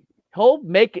 He'll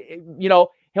make, you know,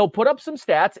 he'll put up some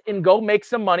stats and go make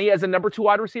some money as a number 2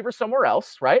 wide receiver somewhere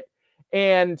else, right?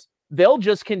 And they'll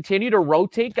just continue to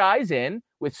rotate guys in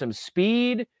with some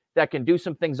speed that can do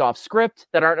some things off script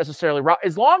that aren't necessarily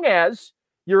as long as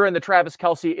you're in the Travis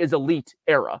Kelce is elite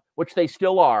era, which they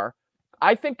still are.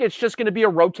 I think it's just going to be a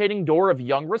rotating door of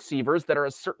young receivers that are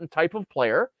a certain type of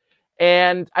player.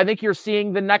 And I think you're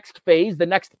seeing the next phase, the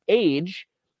next age,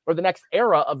 or the next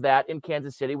era of that in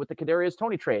Kansas City with the Kadarius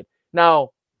Toney trade. Now,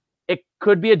 it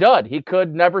could be a dud. He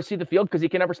could never see the field because he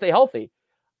can never stay healthy.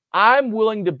 I'm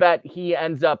willing to bet he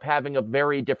ends up having a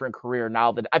very different career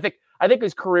now. That I think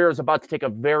his career is about to take a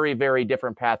very, very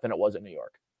different path than it was in New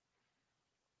York.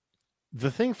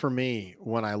 The thing for me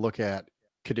when I look at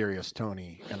Kadarius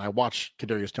Toney and I watch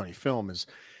Kadarius Toney film is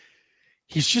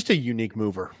he's just a unique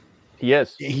mover. He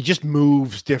is. He just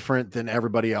moves different than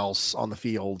everybody else on the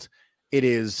field. It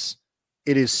is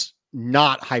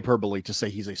not hyperbole to say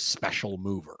he's a special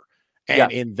mover.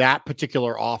 And in that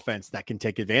particular offense that can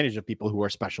take advantage of people who are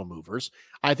special movers,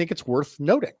 I think it's worth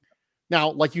noting.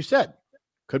 Now, like you said,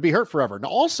 could be hurt forever. Now,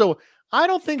 also, I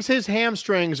don't think his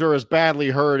hamstrings are as badly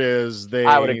hurt as they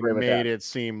made it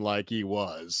seem like he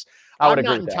was. I'm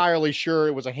not entirely sure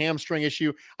it was a hamstring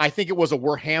issue. I think it was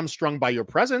we're hamstrung by your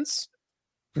presence.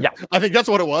 Yeah. I think that's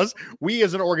what it was. We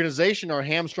as an organization are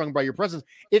hamstrung by your presence.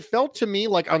 It felt to me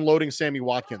like unloading Sammy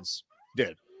Watkins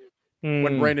did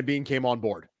when Brandon Beane came on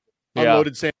board.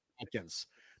 Unloaded Sammy Watkins.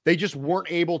 They just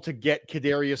weren't able to get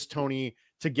Kadarius Toney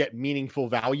to get meaningful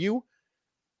value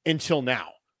until now.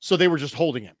 So they were just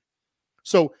holding him.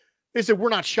 So they said, we're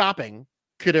not shopping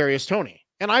Kadarius Toney.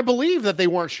 And I believe that they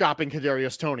weren't shopping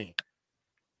Kadarius Toney.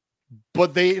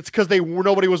 But it's because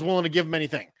nobody was willing to give him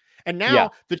anything. And now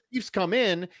the Chiefs come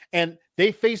in and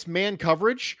they face man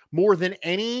coverage more than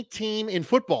any team in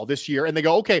football this year. And they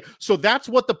go, okay, so that's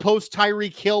what the post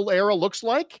Tyreek Hill era looks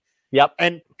like. Yep.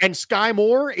 And Sky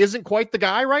Moore isn't quite the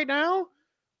guy right now.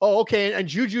 Oh, okay. And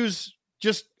Juju's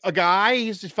just a guy.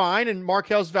 He's fine. And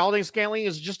Marquez Valdes-Scantling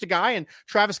is just a guy. And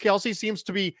Travis Kelce seems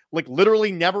to be like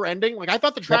literally never ending. Like I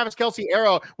thought the Travis Kelce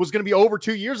era was going to be over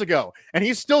 2 years ago. And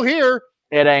he's still here.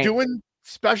 It ain't doing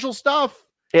special stuff.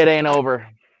 It ain't over.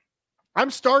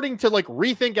 I'm starting to like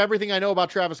rethink everything I know about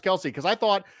Travis Kelce because I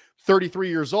thought 33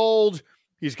 years old,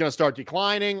 he's going to start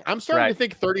declining. I'm starting to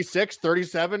think 36,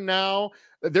 37 now.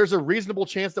 There's a reasonable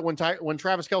chance that when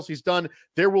Travis Kelce's done,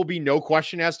 there will be no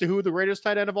question as to who the greatest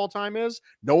tight end of all time is.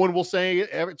 No one will say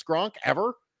it's Gronk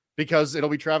ever because it'll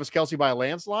be Travis Kelce by a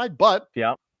landslide. But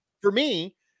for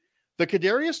me, the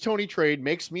Kadarius Toney trade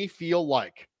makes me feel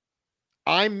like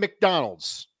I'm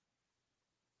McDonald's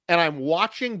and I'm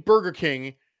watching Burger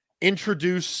King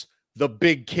introduce the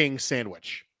Big King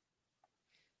sandwich.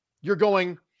 You're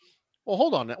going, well,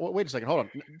 hold on. Wait a second. Hold on.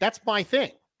 That's my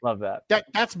thing. Love that.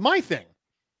 That's my thing.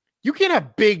 You can't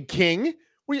have Big King.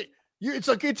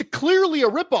 It's clearly a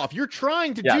ripoff. You're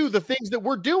trying to do the things that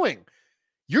we're doing.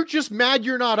 You're just mad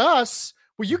you're not us.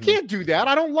 Well, you can't do that.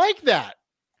 I don't like that.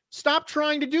 Stop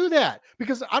trying to do that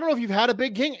because I don't know if you've had a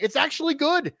Big King. It's actually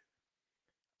good.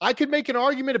 I could make an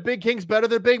argument a Big King's better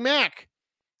than Big Mac.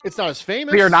 It's not as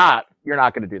famous. You're not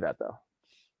going to do that though.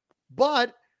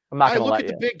 But I'm not going to look at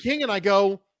the Big King and I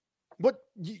go, "What?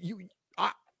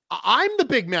 I'm the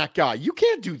Big Mac guy. You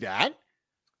can't do that.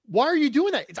 Why are you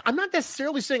doing that?" I'm not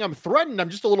necessarily saying I'm threatened. I'm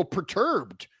just a little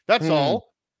perturbed. That's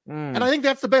all. And I think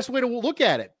that's the best way to look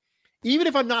at it. Even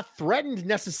if I'm not threatened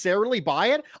necessarily by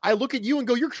it, I look at you and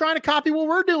go, "You're trying to copy what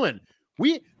we're doing."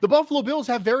 The Buffalo Bills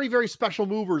have very, very special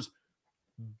movers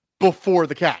before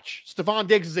the catch. Stephon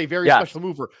Diggs is a very special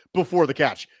mover before the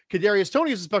catch. Kadarius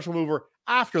Toney is a special mover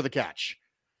after the catch.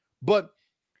 But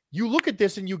you look at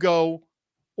this and you go,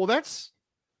 well, that's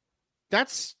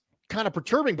kind of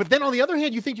perturbing. But then on the other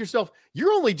hand, you think to yourself,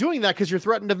 you're only doing that because you're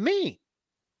threatened of me.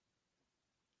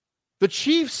 The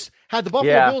Chiefs had the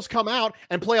Buffalo Bills come out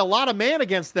and play a lot of man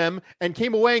against them and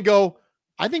came away and go,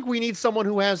 I think we need someone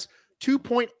who has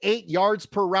 2.8 yards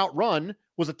per route run,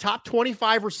 was a top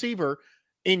 25 receiver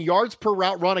in yards per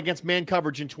route run against man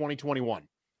coverage in 2021.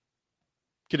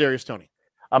 Kadarius Toney.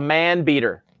 A man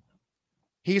beater.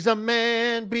 He's a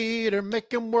man beater.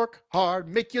 Make him work hard.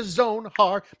 Make you zone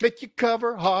hard. Make you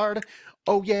cover hard.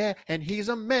 Oh, yeah. And he's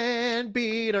a man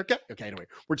beater. Okay, anyway,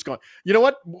 we're just going. You know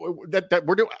what? That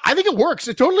we're doing. I think it works.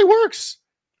 It totally works.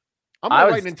 I'm going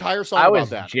to write an entire song about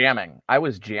that. I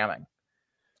was jamming.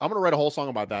 I'm going to write a whole song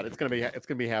about that. It's going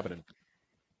to be happening.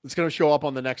 It's going to show up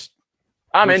on the next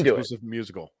I'm into it.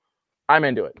 Musical. I'm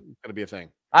into it. It's going to be a thing.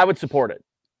 I would support it.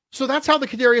 So that's how the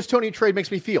Kadarius Toney trade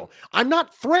makes me feel. I'm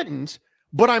not threatened,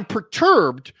 but I'm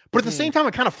perturbed. But at the same time,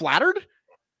 I'm kind of flattered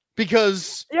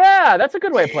because that's a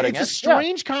good way of putting it. It's a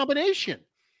strange combination,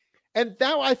 and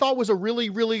that I thought was a really,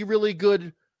 really, really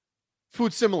good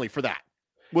food simile for that.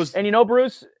 And you know,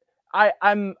 Bruce,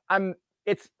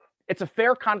 it's a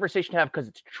fair conversation to have because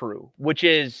it's true, which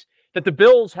is that the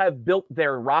Bills have built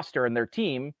their roster and their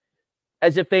team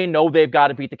as if they know they've got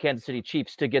to beat the Kansas City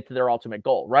Chiefs to get to their ultimate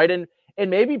goal, right? And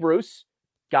maybe, Bruce,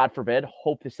 God forbid,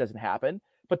 hope this doesn't happen,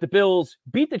 but the Bills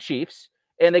beat the Chiefs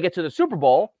and they get to the Super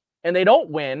Bowl and they don't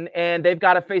win and they've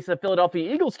got to face the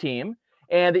Philadelphia Eagles team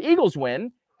and the Eagles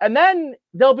win, and then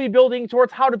they'll be building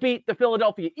towards how to beat the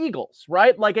Philadelphia Eagles,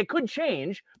 right? Like, it could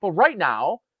change, but right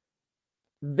now,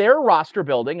 their roster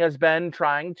building has been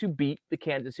trying to beat the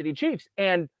Kansas City Chiefs.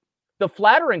 And the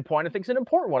flattering point, I think, is an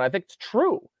important one. I think it's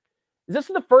true. This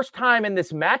is the first time in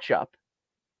this matchup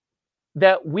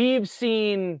that we've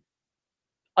seen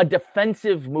a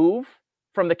defensive move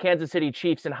from the Kansas City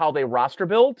Chiefs and how they roster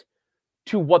build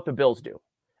to what the Bills do.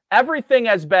 Everything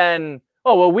has been,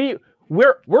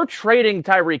 we're trading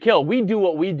Tyreek Hill. We do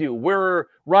what we do. We're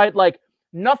right. Like,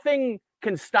 nothing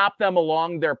can stop them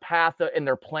along their path and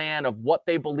their plan of what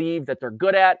they believe that they're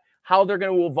good at, how they're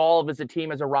going to evolve as a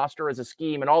team, as a roster, as a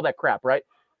scheme, and all that crap, right?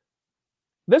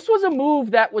 This was a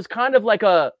move that was kind of like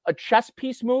a chess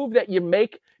piece move that you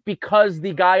make because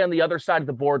the guy on the other side of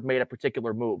the board made a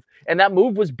particular move. And that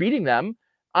move was beating them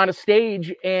on a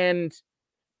stage. And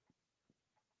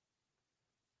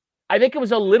I think it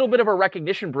was a little bit of a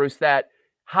recognition, Bruce, that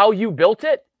how you built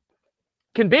it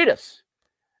can beat us.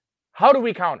 How do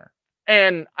we counter?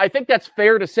 And I think that's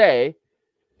fair to say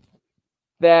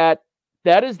that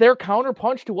is their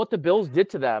counterpunch to what the Bills did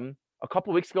to them a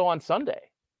couple weeks ago on Sunday.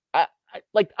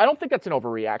 I don't think that's an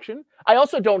overreaction. I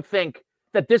also don't think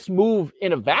that this move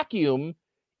in a vacuum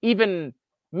even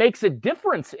makes a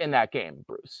difference in that game,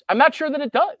 Bruce. I'm not sure that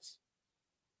it does.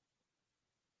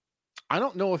 I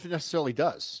don't know if it necessarily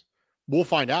does. We'll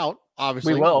find out,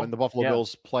 obviously, when the Buffalo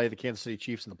Bills play the Kansas City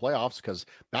Chiefs in the playoffs, because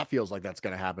that feels like that's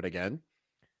going to happen again.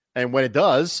 And when it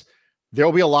does, there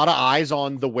will be a lot of eyes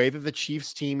on the way that the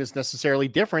Chiefs team is necessarily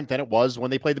different than it was when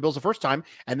they played the Bills the first time,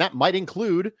 and that might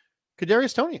include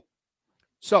Kadarius Toney.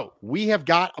 So we have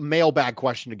got a mailbag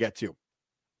question to get to,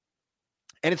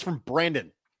 and it's from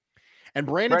Brandon. And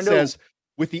Brandon says,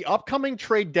 with the upcoming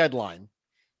trade deadline,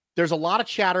 there's a lot of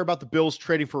chatter about the Bills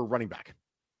trading for a running back.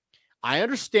 I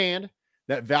understand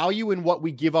that value in what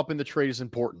we give up in the trade is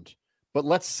important, but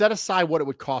let's set aside what it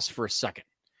would cost for a second.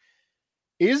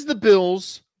 Is the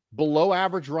Bills' below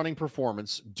average running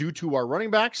performance due to our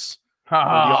running backs or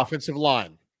the offensive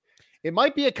line? It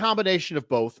might be a combination of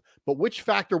both, but which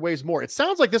factor weighs more? It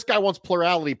sounds like this guy wants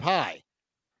plurality pie.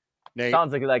 Nate,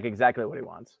 sounds like exactly what he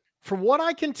wants. From what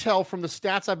I can tell from the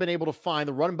stats I've been able to find,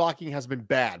 the run blocking has been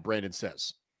bad, Brandon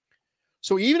says.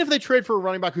 So even if they trade for a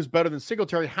running back who's better than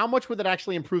Singletary, how much would that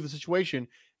actually improve the situation,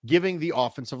 giving the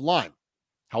offensive line?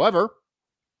 However,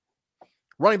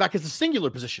 running back is a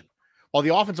singular position, while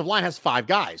the offensive line has 5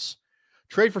 guys.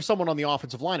 Trade for someone on the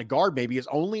offensive line, a guard maybe, is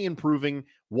only improving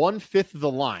 1/5 of the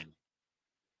line.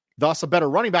 Thus, a better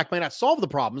running back may not solve the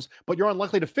problems, but you're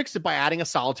unlikely to fix it by adding a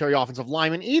solitary offensive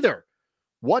lineman either.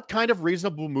 What kind of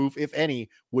reasonable move, if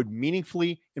any, would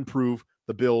meaningfully improve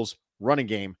the Bills' running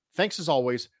game? Thanks as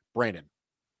always, Brandon.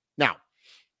 Now,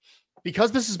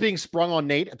 because this is being sprung on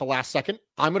Nate at the last second,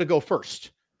 I'm going to go first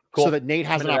cool. so that Nate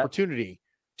has an opportunity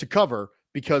to cover,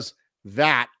 because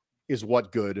that is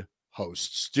what good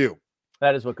hosts do.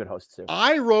 That is what good hosts do.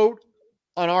 I wrote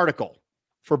an article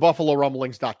for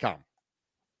BuffaloRumblings.com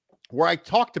where I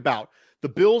talked about the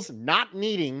Bills not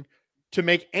needing to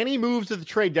make any moves at the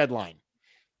trade deadline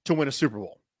to win a Super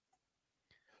Bowl.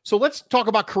 So let's talk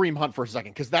about Kareem Hunt for a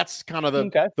second, because that's kind of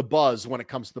the buzz when it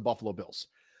comes to the Buffalo Bills.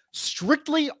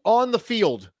 Strictly on the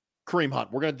field, Kareem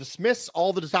Hunt. We're going to dismiss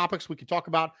all the topics we can talk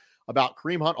about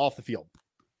Kareem Hunt off the field.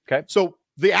 Okay. So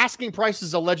the asking price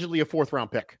is allegedly a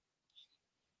 4th-round pick.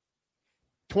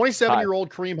 27-year-old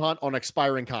Kareem Hunt on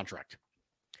expiring contract.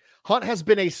 Hunt has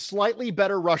been a slightly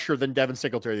better rusher than Devin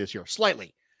Singletary this year.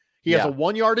 Slightly. He has a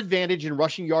 1-yard advantage in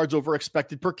rushing yards over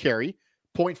expected per carry,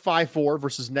 0.54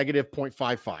 versus negative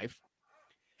 0.55.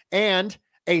 And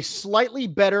a slightly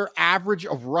better average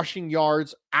of rushing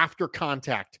yards after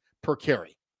contact per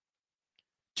carry,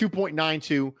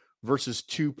 2.92 versus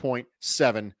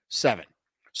 2.77.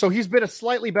 So he's been a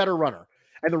slightly better runner.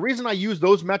 And the reason I use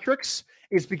those metrics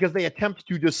is because they attempt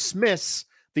to dismiss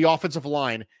the offensive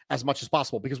line as much as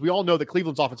possible, because we all know that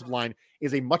Cleveland's offensive line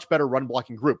is a much better run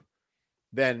blocking group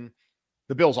than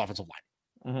the Bills' offensive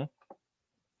line. Mm-hmm.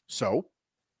 So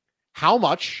how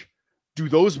much do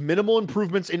those minimal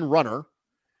improvements in runner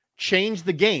change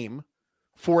the game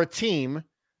for a team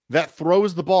that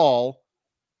throws the ball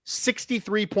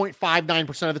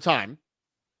 63.59% of the time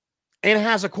and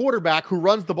has a quarterback who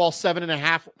runs the ball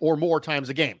 7.5 or more times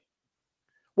a game?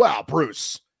 Well,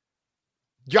 Bruce,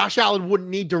 Josh Allen wouldn't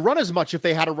need to run as much if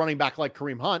they had a running back like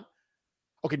Kareem Hunt.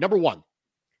 Okay, number one,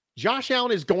 Josh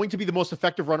Allen is going to be the most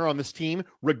effective runner on this team,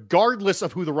 regardless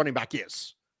of who the running back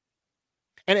is.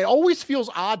 And it always feels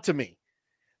odd to me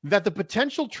that the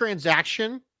potential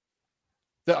transaction,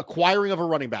 the acquiring of a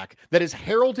running back that is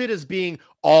heralded as being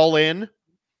all in,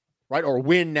 right, or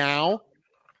win now,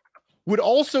 would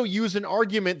also use an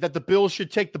argument that the Bills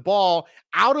should take the ball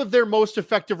out of their most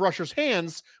effective rusher's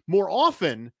hands more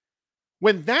often,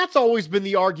 when that's always been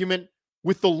the argument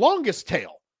with the longest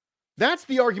tail. That's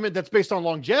the argument that's based on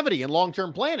longevity and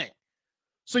long-term planning.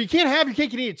 So you can't have your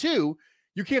cake and eat it too.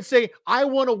 You can't say, I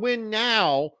want to win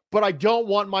now, but I don't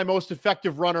want my most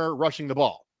effective runner rushing the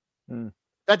ball.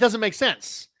 That doesn't make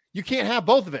sense. You can't have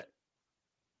both of it.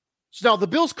 So now the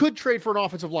Bills could trade for an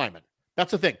offensive lineman.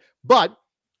 That's the thing. But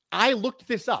I looked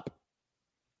this up.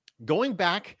 Going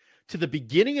back to the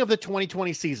beginning of the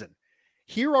 2020 season,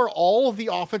 here are all of the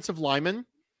offensive linemen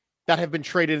that have been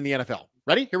traded in the NFL.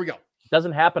 Ready? Here we go.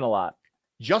 Doesn't happen a lot.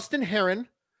 Justin Herron,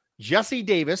 Jesse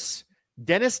Davis,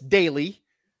 Dennis Daly,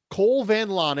 Cole Van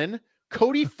Lanen,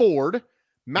 Cody Ford,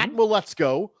 Matt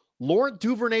Moletzko, Laurent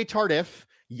Duvernay-Tardif,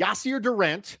 Yasir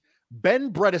Durant,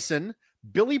 Ben Bredesen,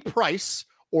 Billy Price,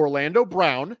 Orlando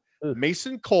Brown,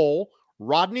 Mason Cole,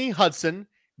 Rodney Hudson,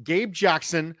 Gabe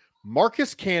Jackson,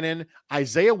 Marcus Cannon,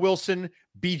 Isaiah Wilson,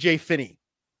 BJ Finney.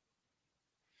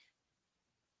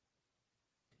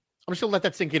 I'm just going to let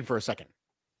that sink in for a second.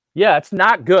 Yeah, it's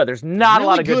not good. There's not a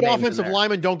lot of good offensive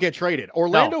linemen don't get traded.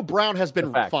 Orlando Brown has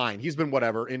been fact. fine. He's been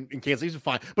whatever in Kansas. He's been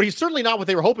fine. But he's certainly not what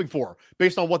they were hoping for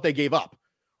based on what they gave up.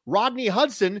 Rodney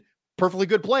Hudson, perfectly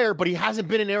good player, but he hasn't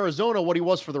been in Arizona what he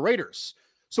was for the Raiders.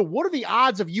 So what are the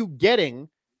odds of you getting,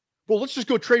 well, let's just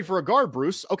go trade for a guard,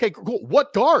 Bruce. Okay, cool.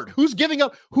 What guard? Who's giving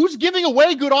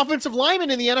away good offensive linemen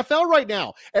in the NFL right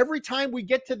now? Every time we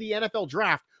get to the NFL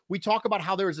draft, we talk about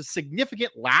how there is a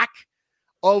significant lack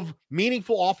of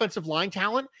meaningful offensive line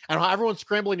talent and how everyone's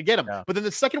scrambling to get them. Yeah. But then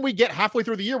the second we get halfway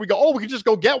through the year, we go, oh, we can just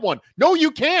go get one. No, you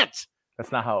can't.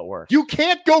 That's not how it works. You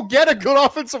can't go get a good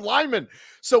offensive lineman.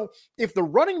 So if the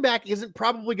running back isn't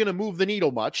probably going to move the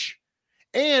needle much,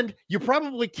 and you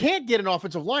probably can't get an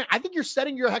offensive line, I think you're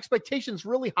setting your expectations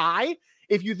really high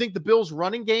if you think the Bills'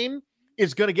 running game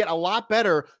is going to get a lot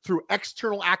better through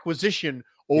external acquisition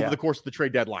over the course of the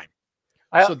trade deadline.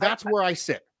 So that's where I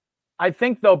sit. I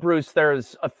think, though, Bruce,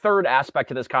 there's a third aspect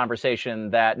to this conversation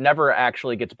that never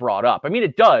actually gets brought up. I mean,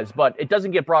 it does, but it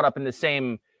doesn't get brought up in the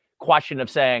same question of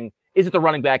saying, is it the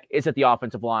running back? Is it the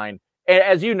offensive line?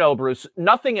 As you know, Bruce,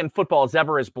 nothing in football is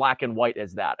ever as black and white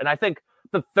as that. And I think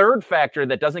the third factor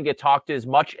that doesn't get talked as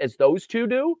much as those two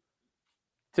do,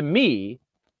 to me,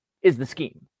 is the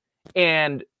scheme.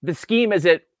 And the scheme, is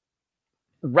it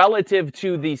relative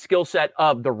to the skill set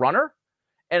of the runner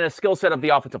and a skill set of the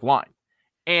offensive line?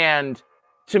 And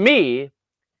to me,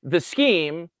 the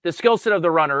scheme, the skill set of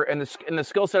the runner and the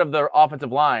skill set of the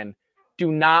offensive line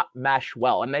do not mesh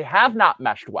well. And they have not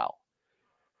meshed well.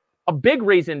 A big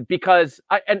reason because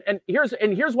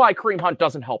here's why Kareem Hunt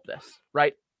doesn't help this,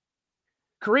 right?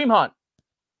 Kareem Hunt,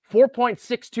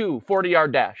 4.62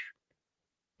 40-yard dash.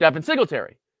 Devin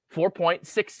Singletary,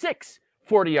 4.66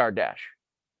 40-yard dash.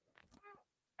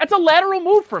 That's a lateral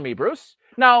move for me, Bruce.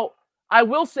 Now, I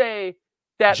will say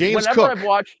that James whenever Cook, I've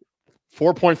watched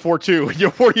 4.42,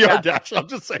 your 40-yard dash. I'm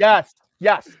just saying.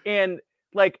 Yes. And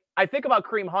like, I think about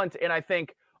Kareem Hunt and I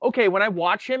think, okay, when I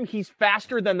watch him, he's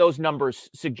faster than those numbers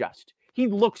suggest. He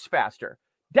looks faster.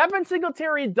 Devin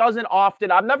Singletary doesn't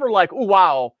often. I'm never like, oh,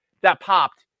 wow, that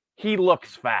popped. He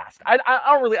looks fast. I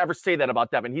don't really ever say that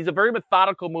about Devin. He's a very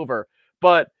methodical mover,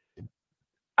 but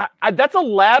that's a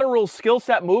lateral skill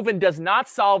set move and does not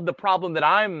solve the problem that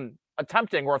I'm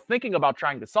attempting or thinking about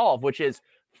trying to solve, which is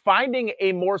finding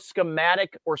a more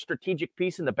schematic or strategic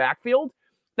piece in the backfield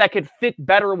that could fit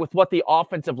better with what the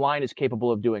offensive line is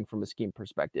capable of doing from a scheme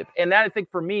perspective. And that, I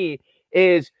think, for me,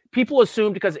 is people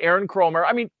assumed because Aaron Kromer,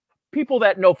 I mean, people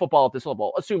that know football at this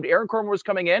level assumed Aaron Kromer was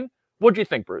coming in. What'd you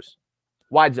think, Bruce?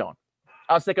 Wide zone.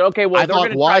 I was thinking, okay, well, I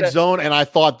thought wide zone, and I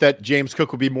thought that James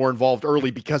Cook would be more involved early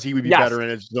because he would be better in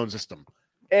his zone system.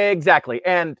 Exactly.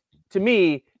 And to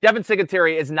me, Devin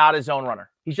Singletary is not a zone runner.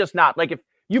 He's just not. Like, if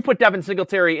you put Devin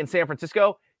Singletary in San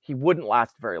Francisco, he wouldn't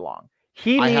last very long.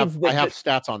 I have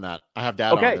stats on that. I have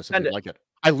data on this if you like it.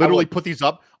 I literally put these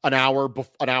up an hour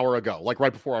ago, like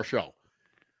right before our show.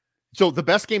 So the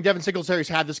best game Devin Singletary's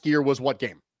had this year was what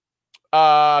game?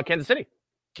 Kansas City.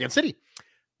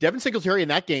 Devin Singletary in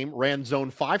that game ran zone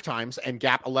 5 times and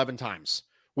gap 11 times,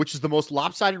 which is the most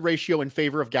lopsided ratio in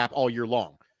favor of gap all year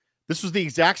long. This was the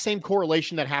exact same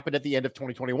correlation that happened at the end of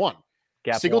 2021.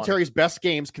 Singletary's best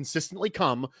games consistently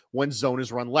come when zone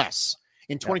is run less.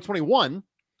 In 2021,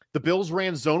 the Bills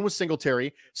ran zone with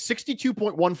Singletary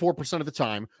 62.14% of the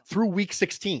time through week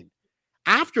 16.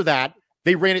 After that,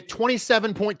 they ran it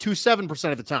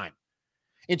 27.27% of the time.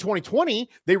 In 2020,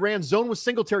 they ran zone with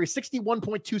Singletary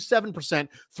 61.27%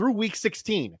 through week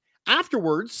 16.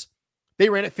 Afterwards, they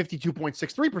ran at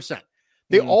 52.63%.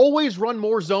 They always run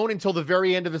more zone until the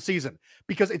very end of the season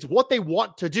because it's what they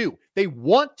want to do. They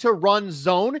want to run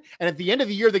zone, and at the end of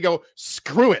the year, they go,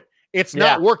 screw it. It's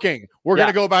not working. We're going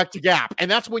to go back to gap. And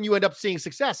that's when you end up seeing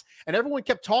success. And everyone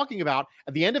kept talking about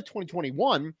at the end of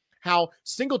 2021 how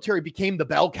Singletary became the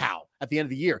bell cow at the end of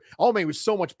the year. Oh, man, it was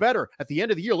so much better at the end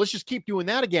of the year. Let's just keep doing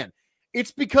that again.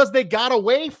 It's because they got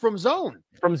away from zone.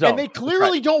 And they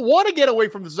clearly don't want to get away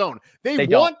from the zone. They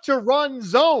want to run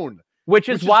zone. Which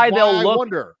is why they'll look.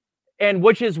 Wonder. And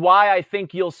which is why I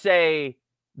think you'll say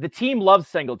the team loves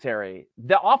Singletary.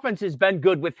 The offense has been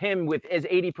good with him with his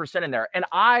 80% in there. And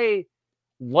I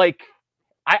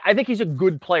think he's a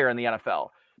good player in the NFL.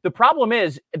 The problem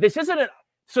is this isn't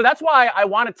so that's why I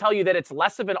want to tell you that it's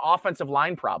less of an offensive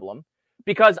line problem,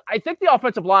 because I think the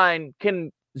offensive line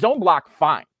can zone block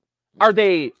fine. Are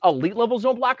they elite level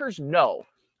zone blockers? No.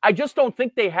 I just don't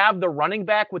think they have the running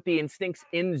back with the instincts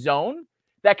in zone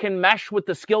that can mesh with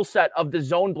the skill set of the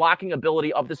zone blocking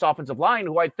ability of this offensive line,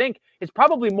 who I think is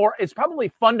probably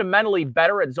fundamentally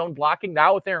better at zone blocking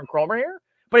now with Aaron Kromer here.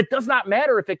 But it does not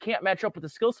matter if it can't match up with the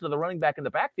skill set of the running back in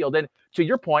the backfield. And to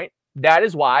your point, that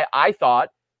is why I thought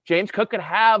James Cook could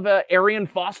have a Arian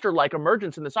Foster-like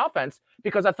emergence in this offense,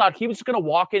 because I thought he was just going to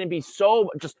walk in and be so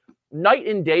just night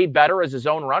and day better as a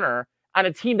zone runner on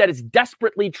a team that is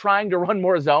desperately trying to run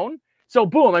more zone. So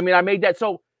boom, I mean, I made that.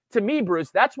 So to me, Bruce,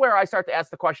 that's where I start to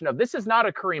ask the question of, this is not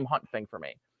a Kareem Hunt thing for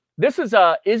me. This is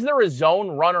is there a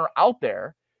zone runner out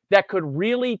there that could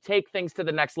really take things to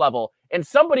the next level? And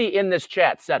somebody in this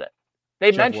chat said it.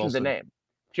 They mentioned the name,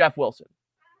 Jeff Wilson.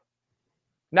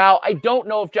 Now, I don't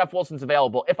know if Jeff Wilson's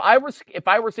available. If I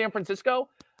were San Francisco,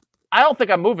 I don't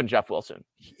think I'm moving Jeff Wilson.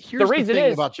 Here's the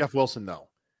thing about Jeff Wilson, though.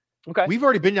 Okay. We've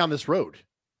already been down this road.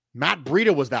 Matt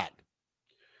Breida was that.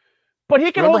 But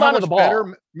he can hold on to the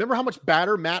ball. Remember how much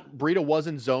better Matt Breida was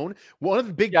in zone? One of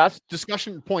the big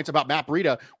discussion points about Matt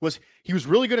Breida was he was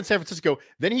really good in San Francisco.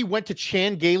 Then he went to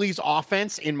Chan Gailey's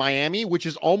offense in Miami, which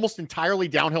is almost entirely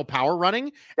downhill power running.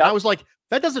 Yep. And I was like,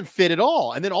 that doesn't fit at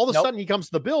all. And then all of a sudden he comes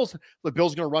to the Bills are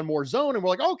going to run more zone. And we're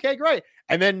like, okay, great.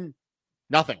 And then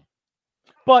nothing.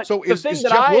 But so is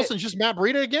Jeff Wilson just Matt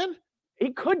Breida again?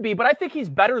 He could be, but I think he's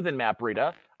better than Matt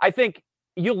Breida. I think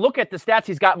you look at the stats,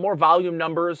 he's got more volume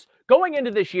numbers. Going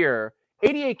into this year,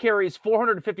 88 carries,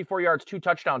 454 yards, 2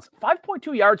 touchdowns,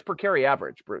 5.2 yards per carry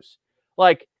average, Bruce.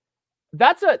 Like,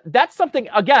 that's something,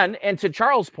 again, and to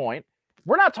Charles' point,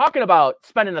 we're not talking about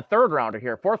spending a 3rd rounder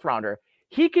here, 4th rounder.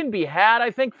 He can be had, I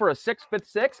think, for a 6th,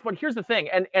 5th, 6th. But here's the thing,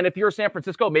 and if you're San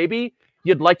Francisco, maybe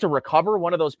you'd like to recover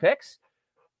one of those picks.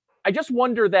 I just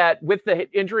wonder that with the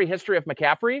injury history of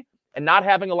McCaffrey and not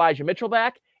having Elijah Mitchell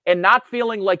back, and not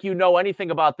feeling like you know anything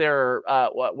about their,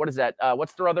 what is that?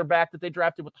 What's their other back that they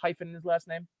drafted with hyphen in his last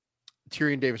name?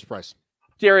 Tyrion Davis-Price.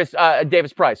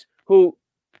 Davis Price, who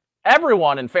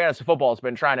everyone in fantasy football has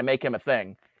been trying to make him a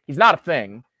thing. He's not a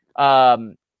thing.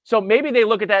 So maybe they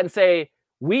look at that and say,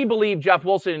 we believe Jeff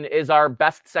Wilson is our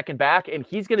best second back, and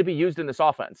he's going to be used in this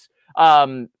offense.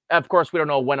 Of course, we don't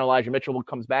know when Elijah Mitchell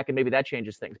comes back, and maybe that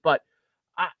changes things. But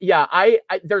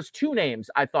there's two names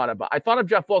I thought about. I thought of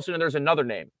Jeff Wilson, and there's another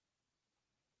name,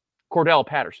 Cordell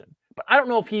Patterson. But I don't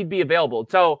know if he'd be available.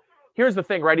 So here's the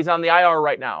thing, right? He's on the IR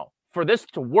right now. For this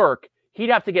to work, he'd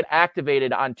have to get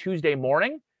activated on Tuesday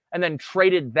morning and then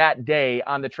traded that day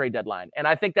on the trade deadline. And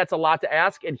I think that's a lot to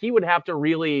ask. And he would have to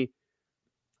really,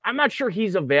 I'm not sure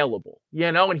he's available,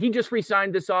 and he just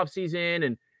re-signed this offseason,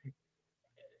 and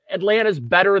Atlanta's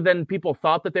better than people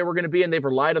thought that they were going to be, and they've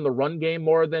relied on the run game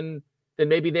more than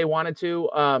maybe they wanted to.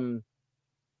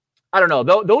 I don't know.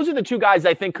 Those are the two guys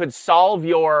I think could solve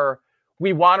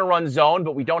we want to run zone,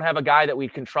 but we don't have a guy that we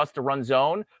can trust to run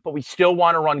zone, but we still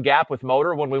want to run gap with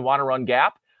motor when we want to run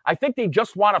gap. I think they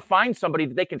just want to find somebody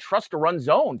that they can trust to run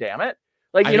zone, damn it.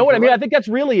 You know what I mean? Right. I think that's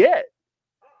really it.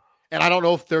 And I don't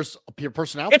know if there's a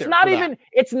person out there.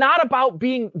 It's not about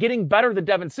getting better than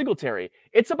Devin Singletary.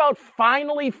 It's about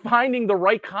finally finding the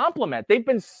right complement. They've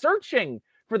been searching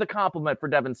for the complement for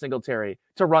Devin Singletary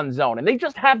to run zone, and they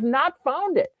just have not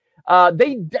found it.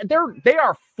 They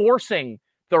are forcing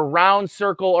the round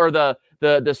circle or the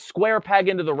square peg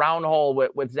into the round hole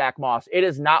with Zach Moss. It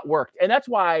has not worked. And that's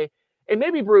why, and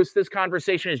maybe Bruce, this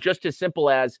conversation is just as simple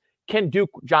as, can Duke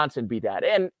Johnson be that?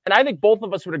 And I think both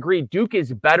of us would agree Duke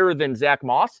is better than Zach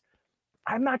Moss.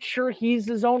 I'm not sure he's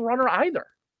his own runner either.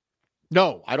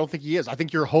 No, I don't think he is. I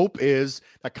think your hope is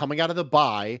that coming out of the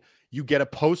bye, you get a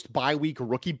post-bye week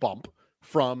rookie bump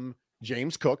from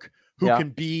James Cook, who can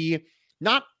be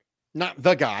not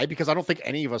the guy, because I don't think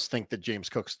any of us think that James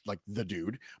Cook's like the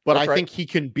dude, but I think he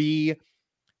can be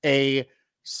a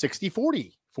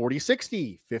 60-40,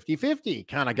 40-60, 50-50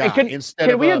 kind of guy.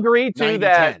 Can we agree to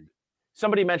that? 10.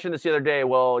 Somebody mentioned this the other day.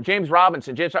 Well, James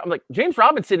Robinson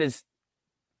is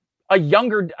a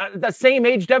younger, the same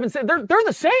age Devin. They're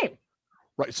the same.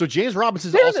 Right. So James Robinson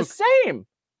is also the same.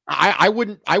 I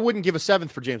wouldn't give a 7th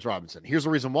for James Robinson. Here's the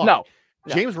reason why. No.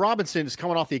 James Robinson is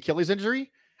coming off the Achilles injury,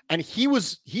 and he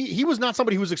was not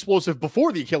somebody who was explosive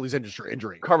before the Achilles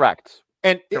injury. Correct.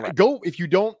 And if you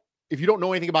don't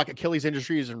know anything about Achilles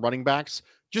injuries and running backs,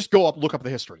 just look up the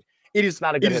history. It is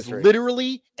not a good history. It is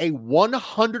literally a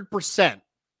 100%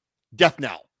 death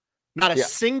knell. Not a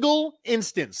single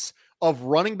instance of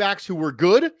running backs who were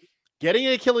good getting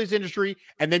an Achilles injury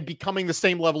and then becoming the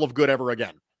same level of good ever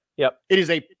again. Yep. It is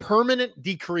a permanent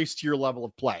decrease to your level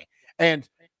of play. And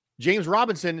James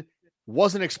Robinson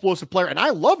was an explosive player, and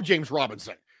I love James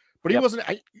Robinson, but he wasn't.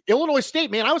 Illinois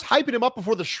State, man, I was hyping him up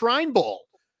before the Shrine Bowl.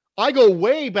 I go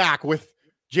way back with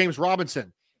James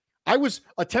Robinson. I was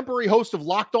a temporary host of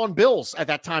Locked On Bills at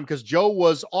that time because Joe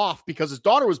was off because his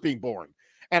daughter was being born.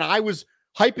 And I was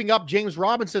hyping up James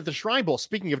Robinson at the Shrine Bowl.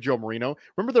 Speaking of Joe Marino,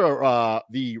 remember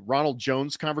the Ronald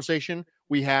Jones conversation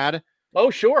we had?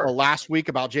 Oh, sure. Last week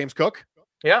about James Cook?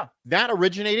 Yeah. That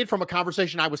originated from a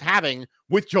conversation I was having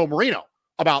with Joe Marino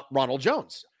about Ronald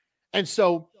Jones. And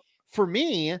so for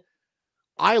me,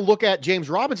 I look at James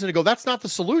Robinson and go, that's not the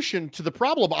solution to the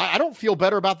problem. I don't feel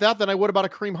better about that than I would about a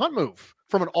Kareem Hunt move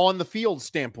from an on-the-field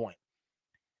standpoint.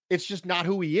 It's just not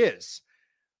who he is.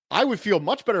 I would feel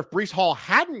much better if Breece Hall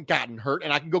hadn't gotten hurt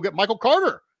and I can go get Michael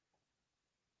Carter.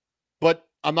 But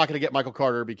I'm not going to get Michael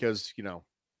Carter because,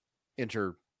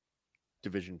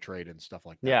 inter-division trade and stuff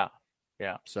like that.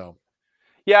 Yeah. So.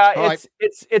 Yeah,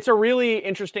 it's a really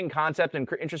interesting concept and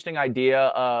interesting idea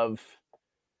of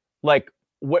like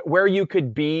where you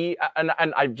could be. And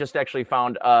I just actually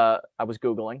found, I was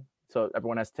Googling, so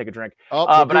everyone has to take a drink.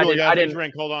 But I didn't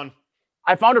drink. Hold on.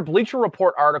 I found a Bleacher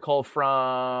Report article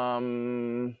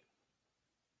from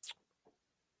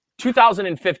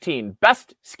 2015.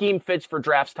 Best scheme fits for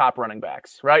drafts top running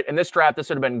backs, right? In this draft, this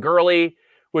would have been Gurley,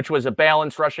 which was a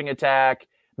balanced rushing attack.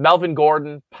 Melvin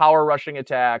Gordon, power rushing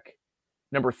attack.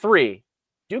 Number 3,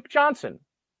 Duke Johnson,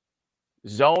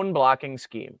 zone blocking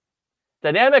scheme.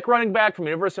 Dynamic running back from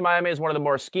University of Miami is one of the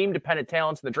more scheme-dependent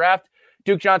talents in the draft.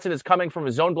 Duke Johnson is coming from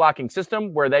a zone blocking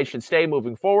system where they should stay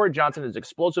moving forward. Johnson is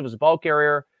explosive as a ball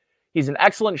carrier. He's an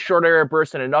excellent short area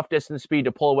burst and enough distance speed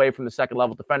to pull away from the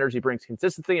second-level defenders. He brings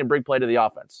consistency and big play to the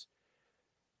offense.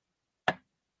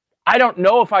 I don't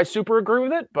know if I super agree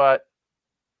with it, but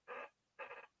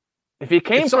if he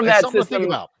came from that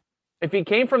system... If he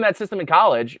came from that system in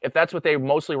college, if that's what they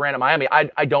mostly ran at Miami,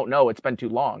 I don't know. It's been too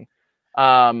long.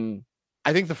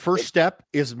 I think the first step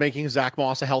is making Zach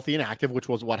Moss a healthy and active, which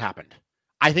was what happened.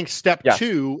 I think step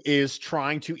 2 is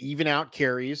trying to even out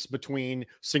carries between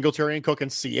Singletary and Cook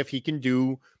and see if he can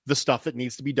do the stuff that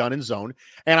needs to be done in zone.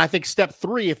 And I think step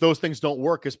 3, if those things don't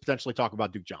work, is potentially talk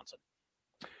about Duke Johnson.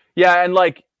 Yeah, and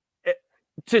like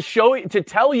to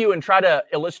tell you and try to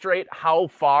illustrate how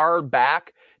far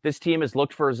back this team has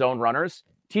looked for zone runners,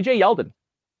 TJ Yeldon.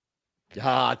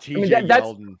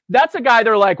 Yeldon. That's a guy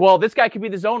they're like, well, this guy could be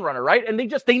the zone runner, right? And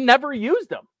they never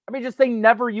used him. They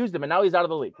never used him, and now he's out of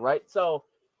the league, right? So,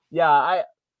 yeah,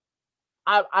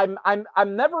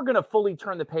 I'm never gonna fully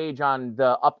turn the page on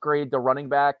the upgrade the running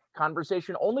back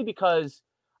conversation, only because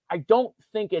I don't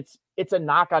think it's a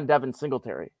knock on Devin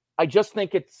Singletary. I just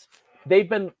think they've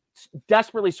been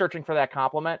desperately searching for that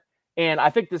compliment, and I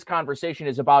think this conversation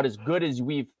is about as good as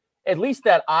at least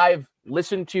that I've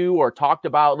listened to or talked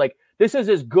about. Like, this is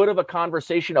as good of a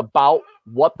conversation about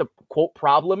what the quote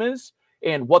problem is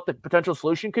and what the potential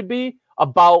solution could be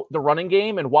about the running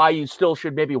game and why you still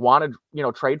should maybe want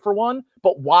to, trade for one,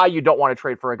 but why you don't want to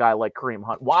trade for a guy like Kareem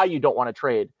Hunt, why you don't want to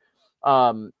trade,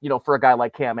 for a guy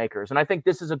like Cam Akers. And I think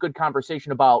this is a good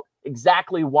conversation about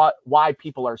exactly why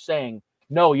people are saying,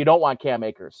 no, you don't want Cam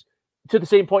Akers. To the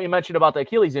same point you mentioned about the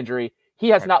Achilles injury, he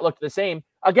has not looked the same.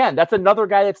 Again, that's another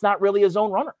guy that's not really a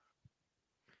zone runner.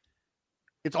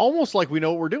 It's almost like we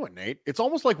know what we're doing, Nate. It's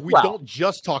almost like we don't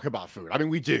just talk about food. I mean,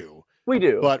 we do. We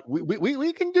do. But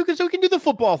we can do, because we can do the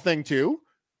football thing too.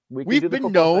 We've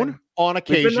been known on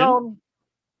occasion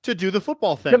to do the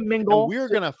football thing. To mingle. And we're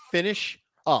going to finish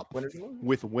up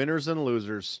with winners and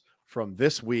losers from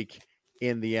this week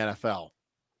in the NFL.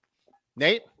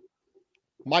 Nate,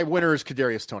 my winner is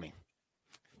Kadarius Toney.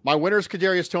 My winner is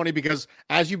Kadarius Toney because,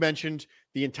 as you mentioned,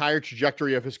 the entire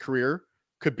trajectory of his career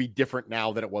could be different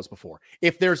now than it was before.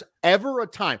 If there's ever a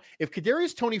time, if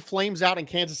Kadarius Toney flames out in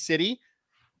Kansas City,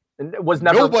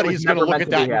 nobody's going to look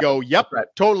at that and go, yep,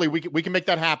 totally, we can make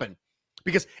that happen.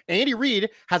 Because Andy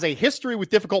Reid has a history with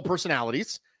difficult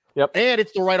personalities, and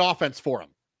it's the right offense for him.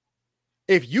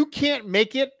 If you can't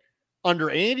make it under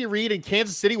Andy Reid in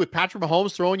Kansas City with Patrick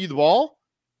Mahomes throwing you the ball,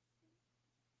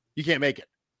 you can't make it.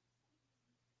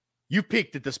 You've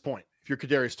peaked at this point if you're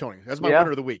Kadarius Toney. That's my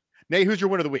winner of the week. Nate, who's your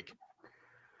winner of the week?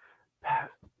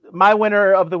 My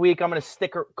winner of the week, I'm going to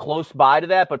stick close by to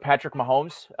that, but Patrick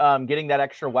Mahomes, getting that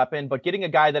extra weapon, but getting a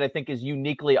guy that I think is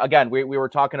uniquely, again, we were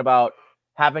talking about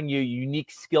having a unique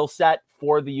skill set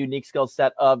for the unique skill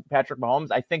set of Patrick Mahomes.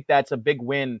 I think that's a big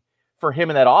win for him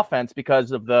in that offense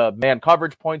because of the man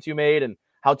coverage points you made and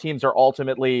how teams are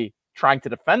ultimately trying to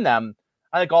defend them.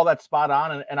 I think all that's spot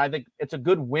on, and I think it's a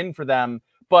good win for them.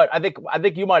 But I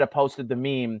think you might have posted the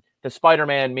meme, the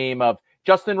Spider-Man meme of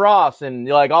Justin Ross and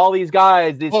like all these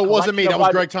guys. It wasn't me. That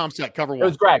was Greg Tomczak, cover one. It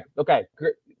was Greg. Okay,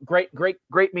 great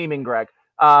memeing, Greg.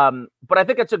 But I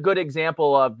think it's a good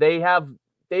example of they've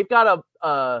got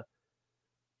a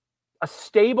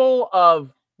stable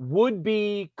of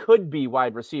could be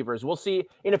wide receivers. We'll see.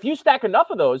 And if you stack enough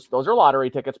of those are lottery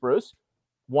tickets, Bruce.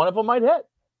 One of them might hit.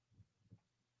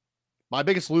 My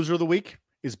biggest loser of the week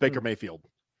is Baker Mayfield.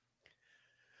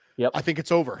 Yep. I think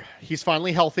it's over. He's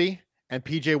finally healthy, and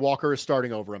PJ Walker is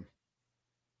starting over him.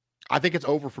 I think it's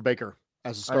over for Baker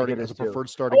as a preferred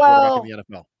starting quarterback in the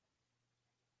NFL.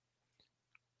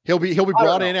 He'll be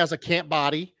brought in as a camp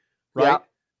body, right?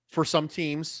 For some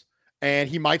teams, and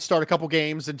he might start a couple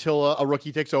games until a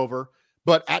rookie takes over.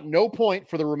 But at no point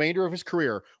for the remainder of his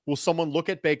career will someone look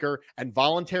at Baker and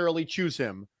voluntarily choose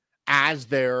him as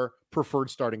their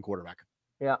preferred starting quarterback.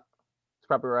 Yeah, that's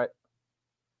probably right.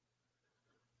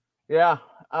 Yeah,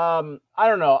 I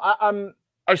don't know.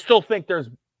 I still think there's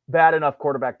bad enough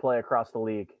quarterback play across the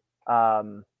league.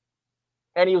 And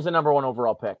he was the number 1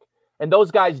 overall pick. And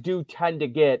those guys do tend to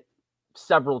get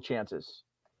several chances.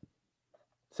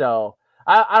 So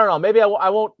I don't know. Maybe I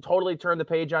won't totally turn the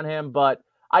page on him, but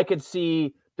I could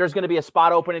see there's going to be a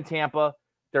spot open in Tampa.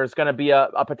 There's going to be a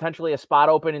potentially a spot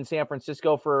open in San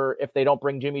Francisco for if they don't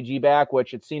bring Jimmy G back,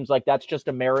 which it seems like that's just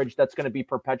a marriage that's going to be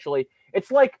perpetually.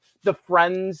 It's like the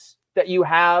friends that you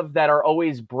have that are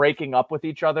always breaking up with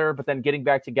each other, but then getting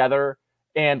back together.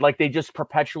 And like, they just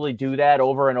perpetually do that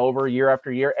over and over year after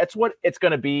year. It's what it's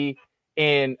going to be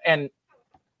and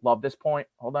love this point.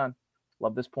 Hold on.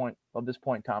 Love this point,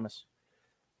 Thomas.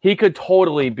 He could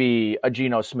totally be a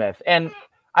Geno Smith. And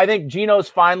I think Geno's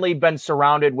finally been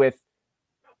surrounded with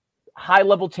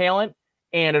high-level talent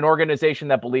and an organization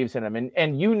that believes in him. And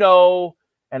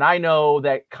and I know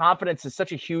that confidence is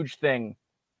such a huge thing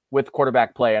with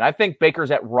quarterback play. And I think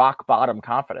Baker's at rock bottom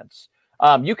confidence.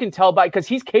 You can tell because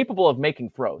he's capable of making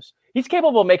throws. He's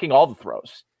capable of making all the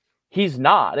throws. He's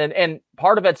not. And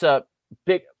part of it's a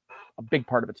big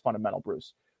part of it's fundamental,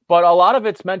 Bruce. But a lot of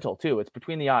it's mental too. It's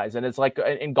between the eyes. And it's like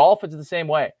in golf, it's the same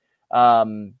way.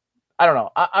 I I don't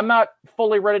know. I'm not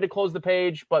fully ready to close the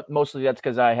page, but mostly that's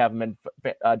because I have him in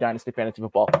Dynasty Fantasy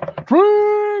Football.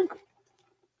 Drink!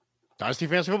 Dynasty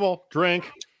Fantasy Football. Drink.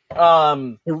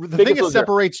 The thing that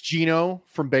separates Geno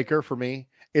from Baker for me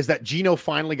is that Geno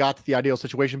finally got to the ideal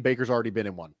situation. Baker's already been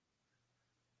in one.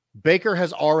 Baker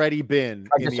has already been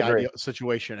in the ideal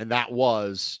situation, and that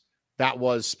was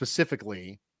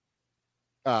specifically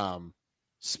the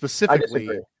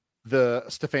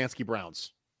Stefanski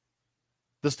Browns.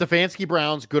 The Stefanski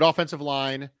Browns, good offensive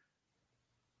line.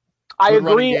 I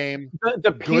agree. Game,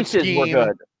 the pieces were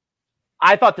good.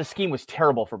 I thought the scheme was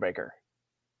terrible for Baker.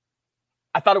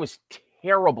 I thought it was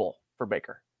terrible for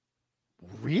Baker.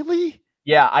 Really?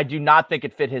 Yeah, I do not think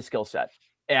it fit his skill set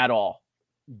at all.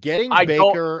 Getting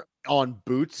Baker on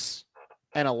boots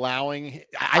and allowing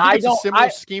I think it's a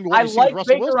similar scheme to what you see with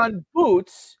Russell Wilson. I like Baker on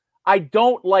boots. I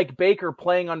don't like Baker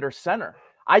playing under center.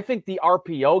 I think the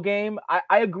RPO game,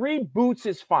 I agree boots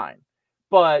is fine.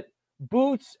 But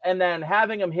boots and then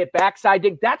having him hit backside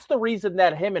dig, that's the reason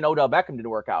that him and Odell Beckham didn't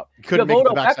work out. Couldn't make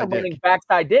Odell the Beckham running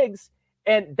backside digs,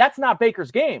 and that's not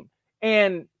Baker's game.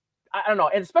 And I don't know,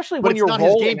 and especially when you're rolling out.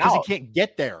 It's not his game because he can't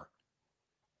get there.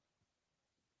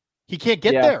 He can't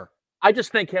get there. I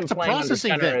just think him playing under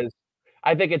center is.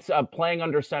 I think it's playing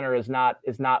under center is not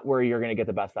where you're going to get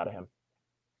the best out of him.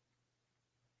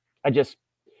 I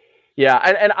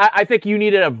think you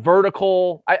needed a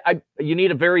vertical. You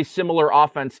need a very similar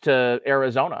offense to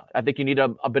Arizona. I think you need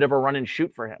a bit of a run and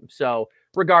shoot for him. So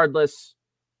regardless,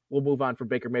 we'll move on from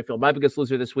Baker Mayfield. My biggest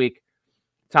loser this week,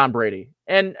 Tom Brady,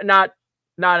 and not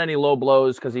any low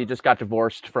blows because he just got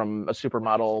divorced from a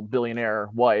supermodel billionaire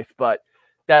wife, but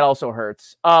that also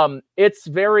hurts. It's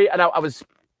very, and I was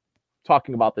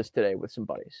talking about this today with some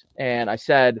buddies, and I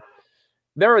said,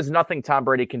 there is nothing Tom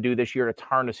Brady can do this year to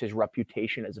tarnish his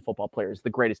reputation as a football player. He's the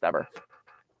greatest ever,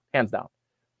 hands down.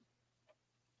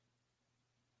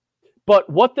 But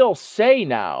what they'll say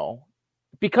now,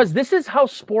 because this is how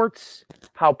sports,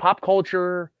 how pop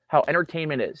culture, how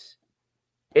entertainment is.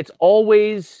 It's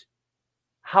always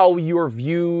how you're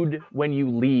viewed when you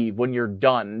leave, when you're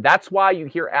done. That's why you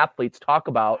hear athletes talk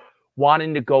about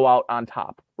wanting to go out on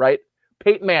top, right?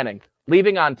 Peyton Manning,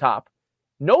 leaving on top.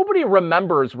 Nobody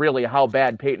remembers really how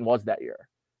bad Peyton was that year,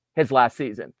 his last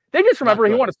season. They just remember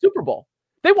he won a Super Bowl.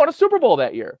 They won a Super Bowl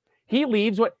that year. He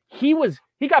leaves what he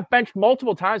got benched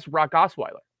multiple times for Brock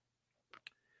Osweiler.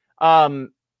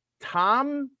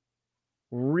 Tom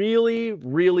really,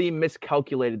 really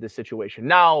miscalculated the situation.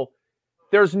 Now,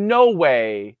 there's no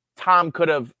way Tom could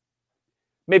have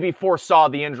maybe foresaw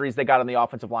the injuries they got on the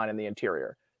offensive line and the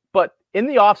interior. But in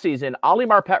the offseason, Ali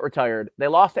Marpet retired. They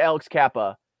lost to Alex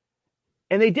Kappa.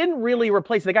 And they didn't really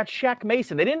replace. They got Shaq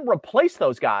Mason. They didn't replace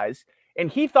those guys.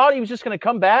 And he thought he was just going to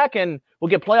come back and we'll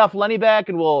get playoff Lenny back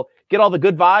and we'll get all the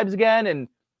good vibes again. And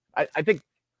I think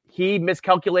he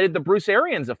miscalculated the Bruce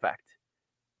Arians effect.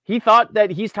 He thought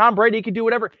that he's Tom Brady. He could do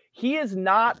whatever. He is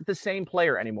not the same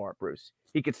player anymore, Bruce.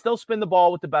 He could still spin the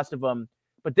ball with the best of them.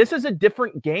 But this is a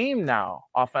different game now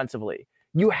offensively.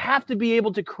 You have to be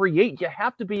able to create. You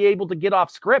have to be able to get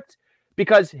off script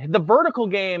because the vertical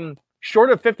game,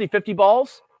 short of 50-50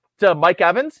 balls to Mike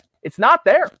Evans, it's not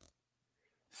there.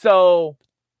 So,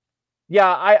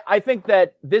 yeah, I think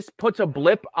that this puts a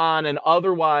blip on an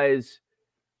otherwise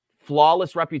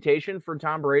flawless reputation for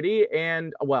Tom Brady.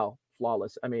 And, well,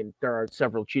 flawless. I mean, there are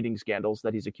several cheating scandals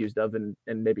that he's accused of and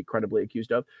maybe credibly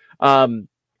accused of.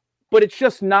 But it's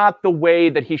just not the way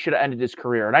that he should have ended his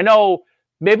career. And I know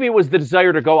maybe it was the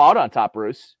desire to go out on top,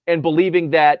 Bruce, and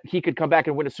believing that he could come back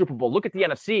and win a Super Bowl. Look at the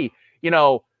NFC. You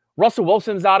know, Russell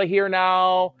Wilson's out of here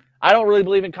now. I don't really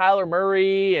believe in Kyler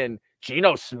Murray and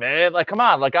Geno Smith. Like, come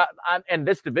on. Like, and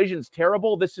this division's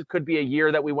terrible. This could be a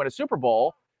year that we win a Super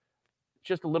Bowl.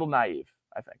 Just a little naive,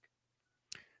 I think.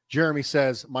 Jeremy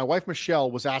says, my wife,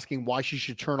 Michelle, was asking why she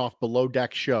should turn off Below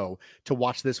Deck show to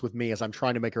watch this with me as I'm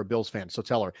trying to make her a Bills fan. So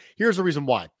tell her, here's the reason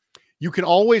why. You can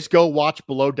always go watch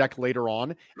Below Deck later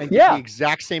on and get the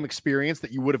exact same experience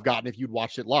that you would have gotten if you'd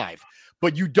watched it live.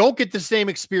 But you don't get the same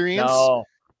experience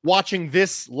watching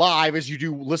this live as you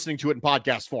do listening to it in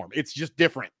podcast form. It's just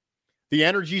different. The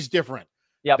energy's different.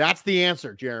 Yep. That's the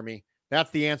answer, Jeremy.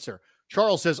 That's the answer.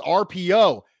 Charles says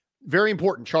RPO. Very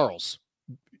important, Charles.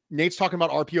 Nate's talking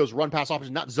about RPOs, run pass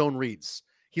options, not zone reads.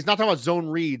 He's not talking about zone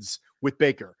reads with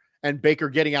Baker and Baker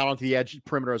getting out onto the edge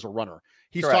perimeter as a runner.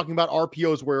 He's talking about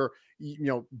RPOs where, you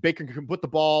know, Baker can put the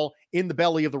ball in the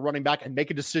belly of the running back and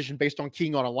make a decision based on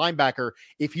keying on a linebacker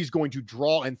if he's going to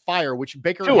draw and fire, which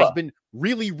Baker has been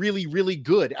really, really, really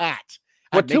good at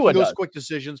making those quick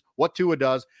decisions, what Tua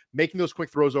does, making those quick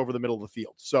throws over the middle of the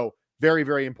field. So very,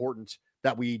 very important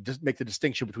that we just make the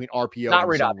distinction between RPO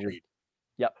and zone read.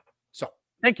 Yep.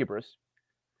 Thank you, Bruce.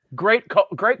 Great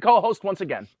co-host once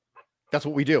again. That's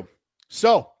what we do.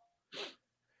 So,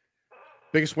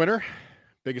 biggest winner,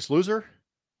 biggest loser.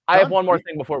 I have one more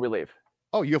thing before we leave.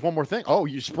 Oh, you have one more thing? Oh,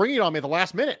 you're springing it on me at the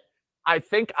last minute. I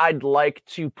think I'd like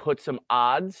to put some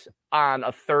odds on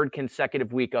a third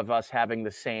consecutive week of us having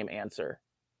the same answer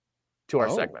to our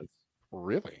segments.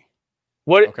 Really?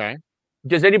 What? Okay.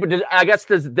 Does any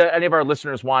of our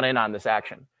listeners want in on this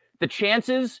action? The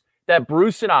chances that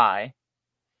Bruce and I.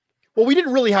 Well, we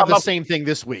didn't really have the same thing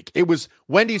this week. It was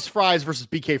Wendy's fries versus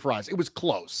BK fries. It was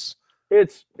close.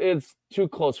 It's too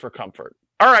close for comfort.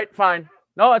 All right, fine.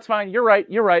 No, that's fine. You're right.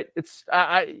 It's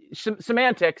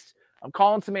semantics. I'm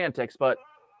calling semantics, but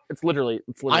it's literally.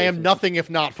 I am nothing if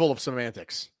not full of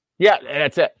semantics. Yeah,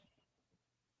 that's it.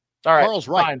 All right, Carl's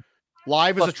right. Fine.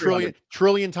 Live is a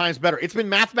trillion times better. It's been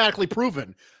mathematically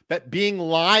proven that being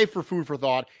live for Food for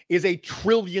Thought is a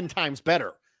trillion times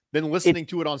better than listening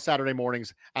to it on Saturday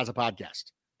mornings as a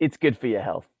podcast. It's good for your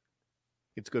health.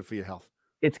 It's good for your health.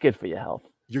 It's good for your health.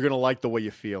 You're going to like the way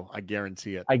you feel. I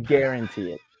guarantee it. I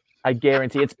guarantee it.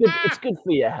 It's good. It's good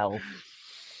for your health.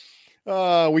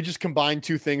 We just combined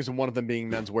two things, and one of them being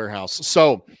Men's Warehouse.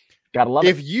 So gotta love it.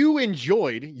 If you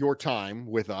enjoyed your time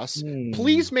with us,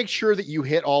 please make sure that you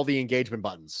hit all the engagement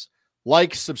buttons.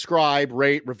 Like, subscribe,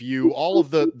 rate, review, all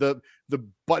of the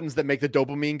buttons that make the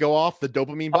dopamine go off, the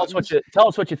dopamine buttons. Tell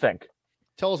us what you think.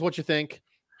 Tell us what you think.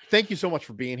 Thank you so much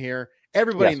for being here.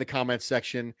 Everybody in the comments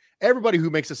section, everybody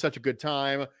who makes it such a good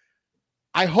time.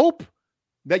 I hope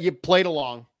that you played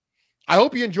along. I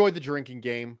hope you enjoyed the drinking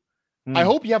game. I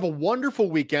hope you have a wonderful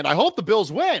weekend. I hope the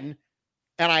Bills win.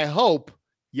 And I hope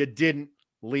you didn't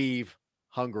leave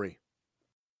hungry.